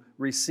people, to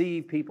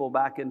receive people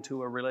back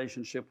into a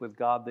relationship with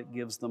God that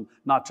gives them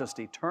not just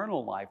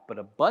eternal life, but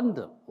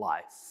abundant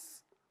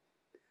life.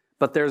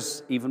 But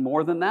there's even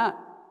more than that.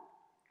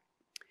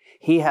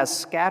 He has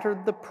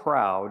scattered the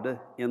proud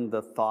in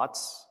the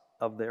thoughts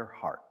of their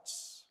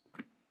hearts.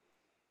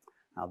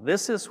 Now,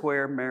 this is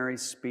where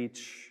Mary's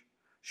speech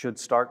should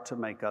start to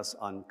make us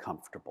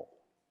uncomfortable.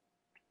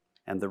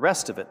 And the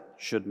rest of it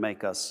should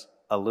make us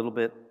a little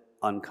bit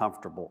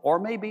uncomfortable, or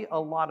maybe a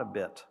lot of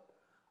bit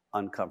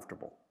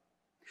uncomfortable.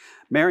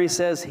 Mary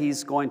says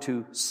He's going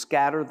to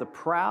scatter the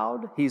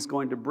proud, He's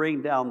going to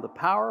bring down the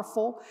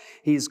powerful,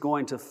 He's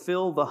going to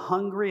fill the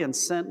hungry and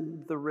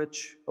send the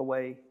rich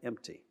away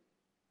empty.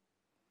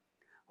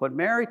 What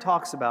Mary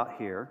talks about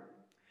here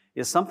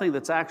is something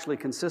that's actually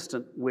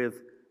consistent with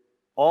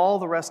all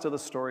the rest of the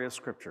story of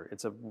Scripture.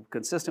 It's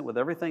consistent with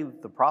everything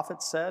that the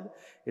prophets said.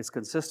 It's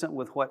consistent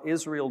with what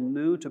Israel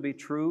knew to be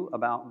true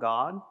about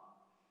God.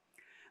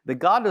 That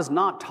God does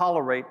not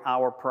tolerate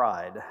our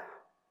pride.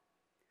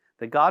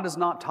 That God does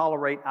not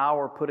tolerate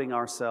our putting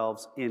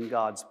ourselves in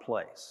God's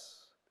place.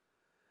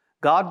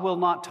 God will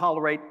not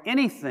tolerate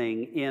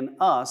anything in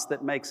us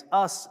that makes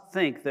us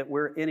think that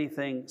we're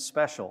anything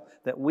special,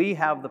 that we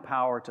have the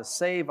power to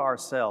save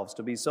ourselves,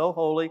 to be so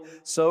holy,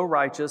 so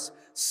righteous,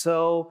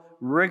 so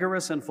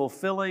rigorous in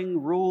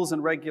fulfilling rules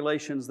and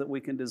regulations that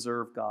we can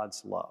deserve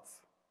God's love.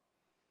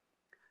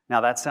 Now,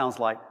 that sounds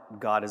like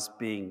God is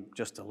being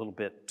just a little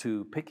bit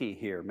too picky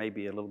here,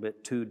 maybe a little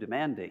bit too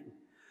demanding.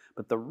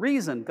 But the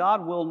reason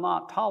God will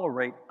not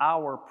tolerate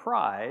our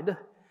pride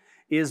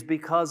is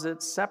because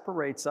it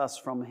separates us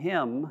from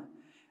Him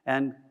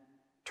and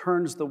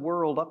turns the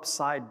world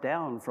upside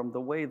down from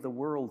the way the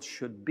world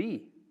should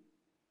be.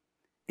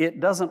 It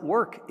doesn't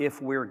work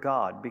if we're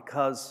God,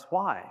 because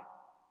why?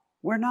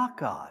 We're not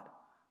God.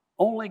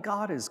 Only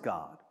God is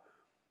God.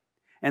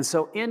 And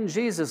so in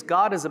Jesus,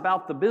 God is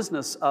about the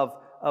business of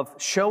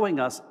showing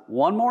us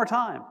one more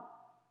time,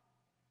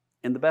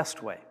 in the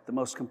best way, the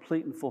most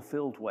complete and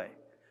fulfilled way,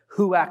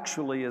 who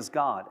actually is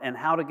God and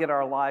how to get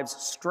our lives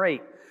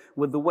straight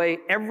with the way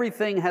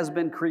everything has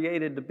been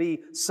created to be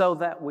so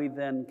that we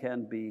then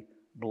can be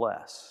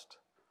blessed.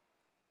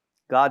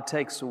 God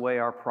takes away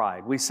our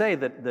pride. We say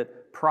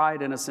that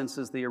pride, in a sense,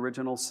 is the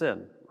original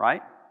sin,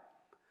 right?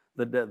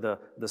 The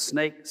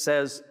snake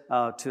says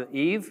to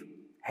Eve,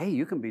 hey,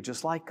 you can be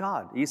just like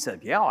God. He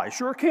said, yeah, I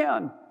sure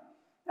can.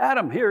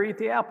 Adam, here, eat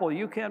the apple.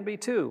 You can be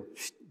too.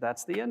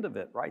 That's the end of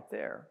it right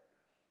there.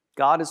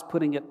 God is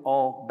putting it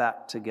all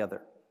back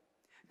together.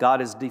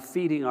 God is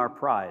defeating our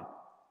pride.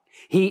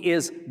 He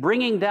is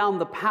bringing down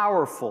the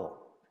powerful.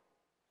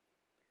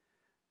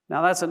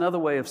 Now, that's another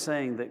way of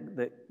saying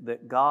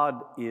that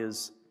God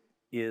is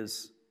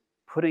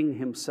putting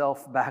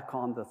himself back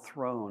on the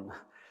throne.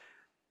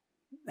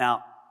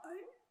 Now,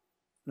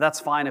 that's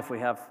fine if we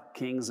have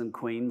kings and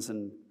queens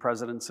and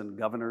presidents and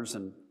governors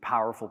and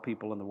powerful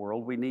people in the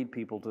world. We need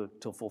people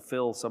to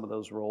fulfill some of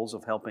those roles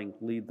of helping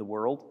lead the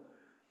world.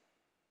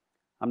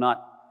 I'm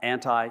not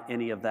anti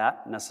any of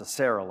that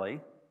necessarily.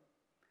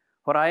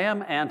 What I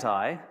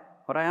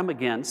am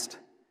against,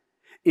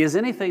 is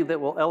anything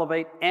that will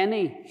elevate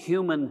any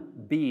human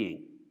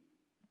being.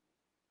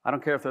 I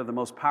don't care if they're the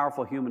most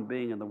powerful human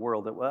being in the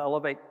world, that will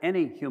elevate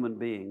any human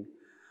being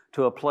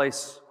to a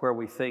place where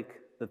we think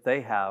that they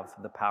have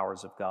the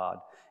powers of God.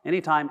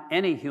 Anytime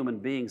any human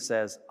being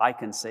says, I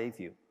can save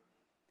you,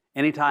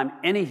 anytime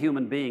any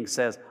human being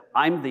says,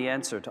 I'm the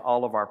answer to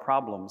all of our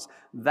problems,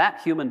 that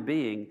human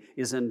being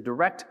is in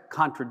direct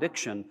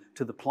contradiction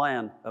to the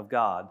plan of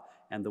God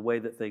and the way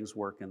that things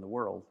work in the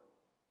world.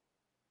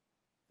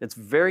 It's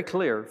very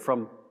clear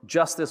from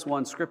just this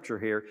one scripture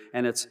here,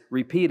 and it's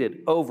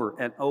repeated over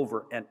and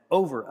over and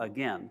over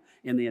again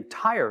in the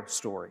entire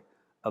story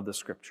of the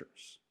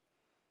scriptures.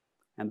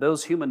 And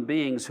those human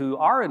beings who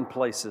are in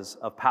places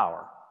of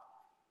power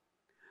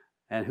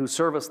and who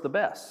serve us the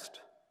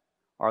best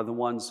are the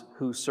ones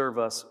who serve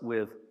us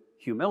with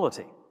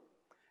humility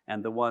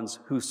and the ones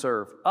who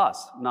serve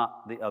us,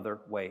 not the other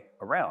way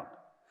around.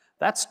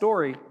 That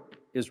story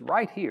is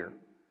right here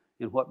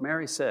in what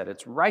Mary said.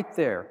 It's right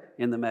there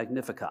in the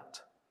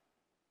Magnificat.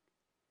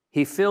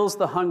 He fills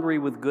the hungry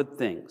with good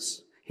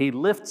things. He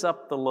lifts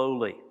up the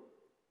lowly.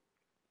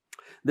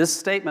 This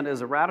statement is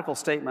a radical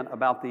statement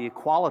about the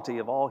equality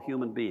of all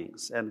human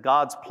beings and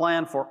God's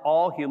plan for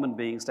all human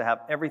beings to have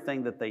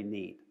everything that they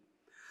need.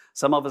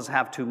 Some of us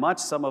have too much,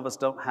 some of us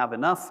don't have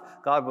enough.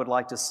 God would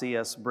like to see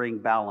us bring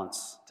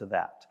balance to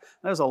that.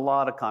 There's a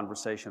lot of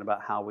conversation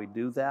about how we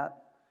do that.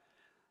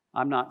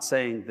 I'm not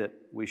saying that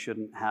we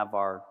shouldn't have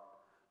our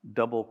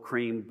double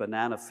cream,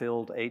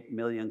 banana-filled 8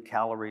 million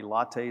calorie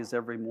lattes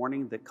every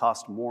morning that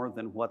cost more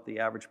than what the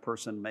average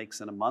person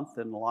makes in a month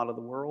in a lot of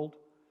the world.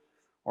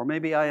 Or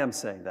maybe I am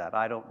saying that,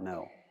 I don't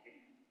know.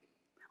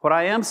 What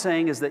I am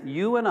saying is that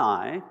you and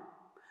I,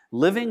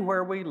 living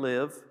where we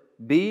live,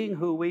 being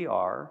who we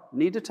are,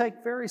 need to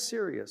take very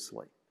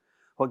seriously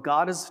what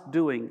God is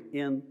doing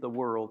in the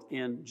world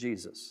in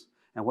Jesus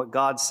and what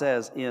God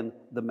says in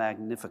the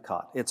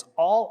Magnificat. It's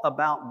all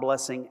about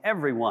blessing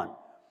everyone,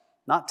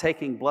 not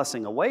taking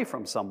blessing away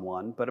from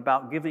someone, but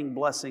about giving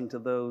blessing to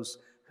those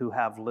who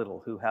have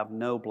little, who have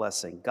no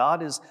blessing.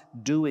 God is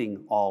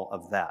doing all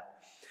of that.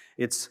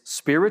 It's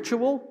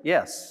spiritual,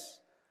 yes.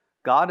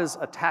 God is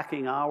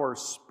attacking our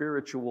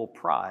spiritual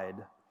pride,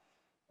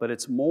 but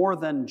it's more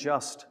than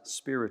just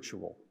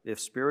spiritual. If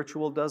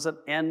spiritual doesn't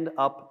end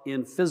up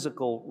in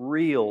physical,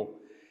 real,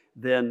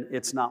 then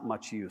it's not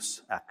much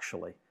use,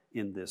 actually,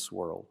 in this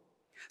world.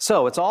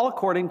 So it's all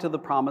according to the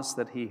promise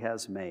that he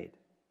has made.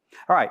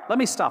 All right, let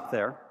me stop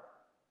there,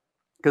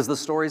 because the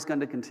story is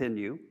going to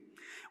continue.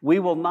 We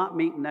will not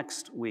meet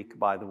next week,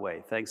 by the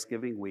way,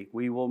 Thanksgiving week.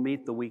 We will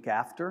meet the week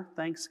after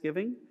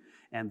Thanksgiving,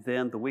 and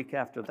then the week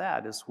after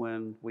that is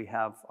when we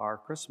have our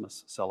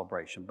Christmas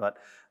celebration. But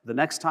the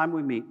next time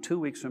we meet, 2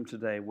 weeks from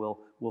today,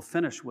 we'll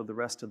finish with the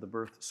rest of the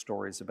birth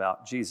stories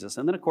about Jesus.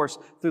 And then, of course,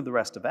 through the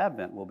rest of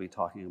Advent, we'll be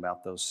talking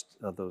about those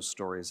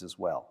stories as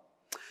well.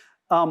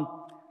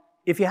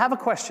 If you have a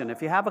question,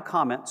 if you have a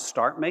comment,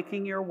 start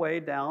making your way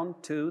down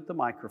to the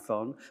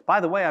microphone. By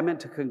the way, I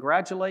meant to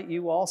congratulate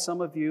you all. Some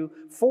of you,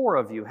 4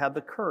 of you, had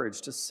the courage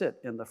to sit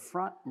in the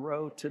front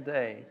row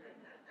today.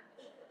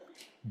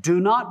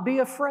 Do not be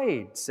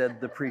afraid, said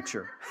the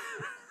preacher.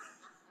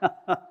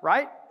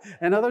 Right?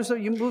 And others of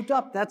you moved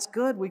up. That's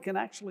good. We can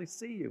actually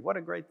see you. What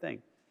a great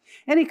thing.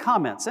 Any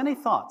comments, any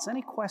thoughts,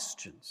 any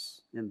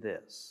questions in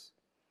this?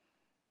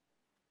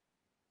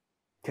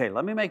 Okay,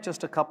 let me make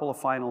just a couple of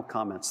final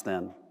comments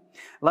then.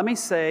 Let me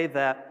say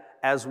that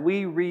as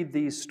we read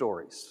these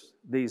stories,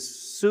 these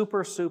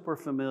super, super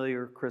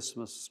familiar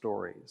Christmas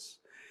stories,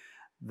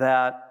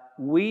 that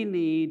we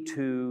need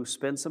to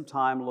spend some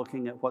time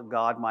looking at what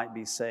God might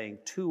be saying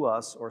to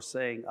us or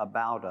saying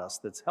about us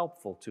that's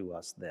helpful to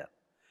us then.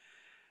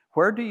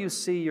 Where do you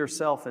see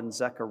yourself in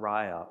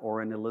Zechariah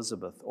or in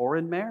Elizabeth or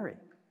in Mary?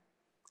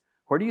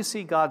 Where do you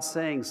see God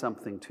saying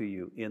something to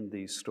you in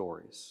these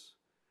stories?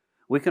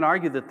 We can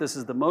argue that this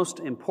is the most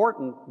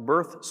important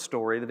birth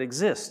story that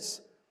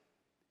exists.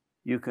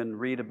 You can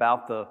read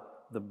about the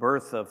the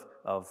birth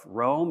of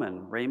Rome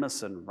and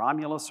Remus and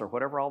Romulus or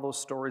whatever all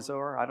those stories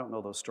are. I don't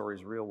know those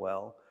stories real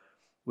well.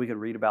 We can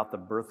read about the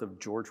birth of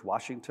George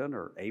Washington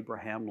or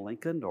Abraham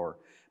Lincoln or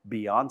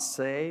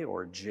Beyonce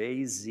or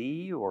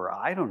Jay-Z or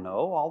I don't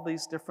know, all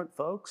these different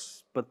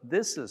folks. But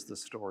this is the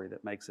story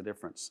that makes a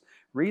difference.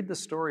 Read the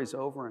stories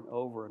over and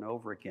over and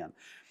over again.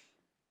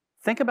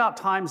 Think about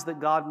times that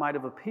God might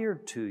have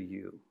appeared to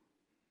you.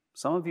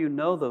 Some of you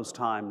know those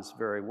times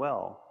very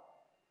well.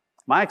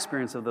 My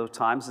experience of those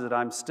times is that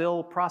I'm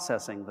still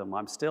processing them.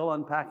 I'm still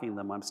unpacking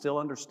them. I'm still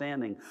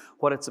understanding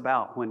what it's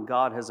about when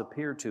God has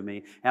appeared to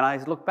me. And I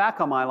look back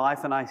on my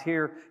life and I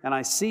hear and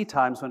I see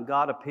times when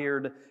God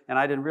appeared and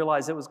I didn't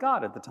realize it was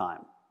God at the time.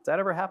 Has that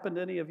ever happened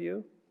to any of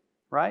you?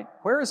 Right?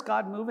 Where is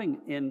God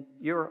moving in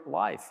your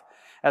life?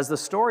 As the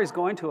story is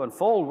going to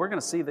unfold, we're going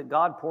to see that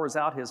God pours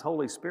out His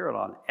Holy Spirit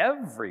on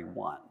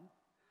everyone.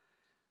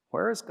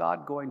 Where is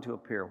God going to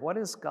appear? What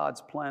is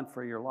God's plan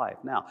for your life?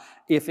 Now,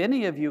 if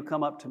any of you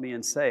come up to me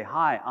and say,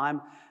 hi,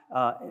 I'm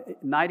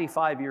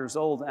 95 years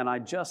old and I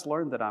just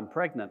learned that I'm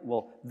pregnant,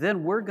 well,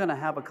 then we're going to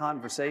have a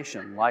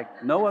conversation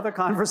like no other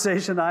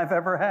conversation I've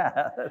ever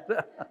had.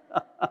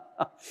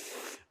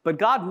 But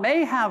God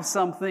may have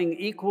something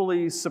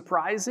equally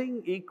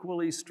surprising,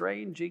 equally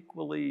strange,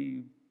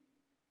 equally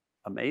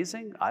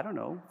amazing, I don't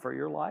know, for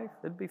your life.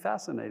 It'd be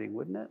fascinating,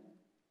 wouldn't it?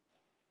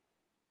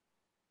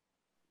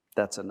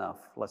 That's enough.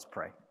 Let's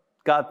pray.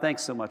 God,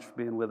 thanks so much for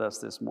being with us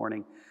this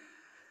morning.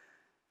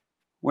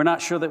 We're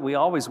not sure that we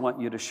always want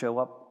you to show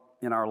up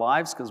in our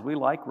lives because we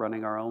like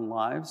running our own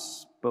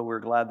lives, but we're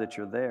glad that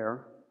you're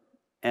there.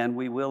 And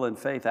we will, in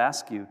faith,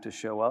 ask you to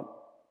show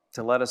up,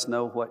 to let us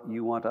know what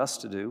you want us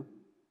to do,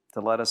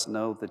 to let us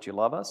know that you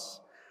love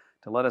us,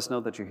 to let us know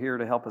that you're here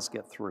to help us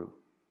get through.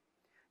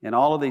 In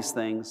all of these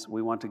things,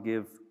 we want to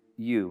give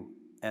you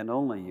and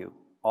only you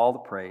all the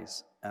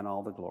praise and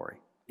all the glory.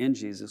 In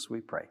Jesus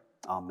we pray.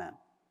 Amen.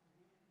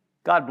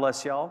 God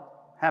bless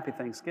y'all. Happy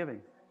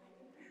Thanksgiving.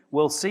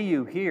 We'll see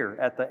you here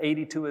at the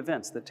 82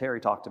 events that Terry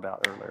talked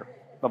about earlier.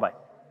 Bye-bye.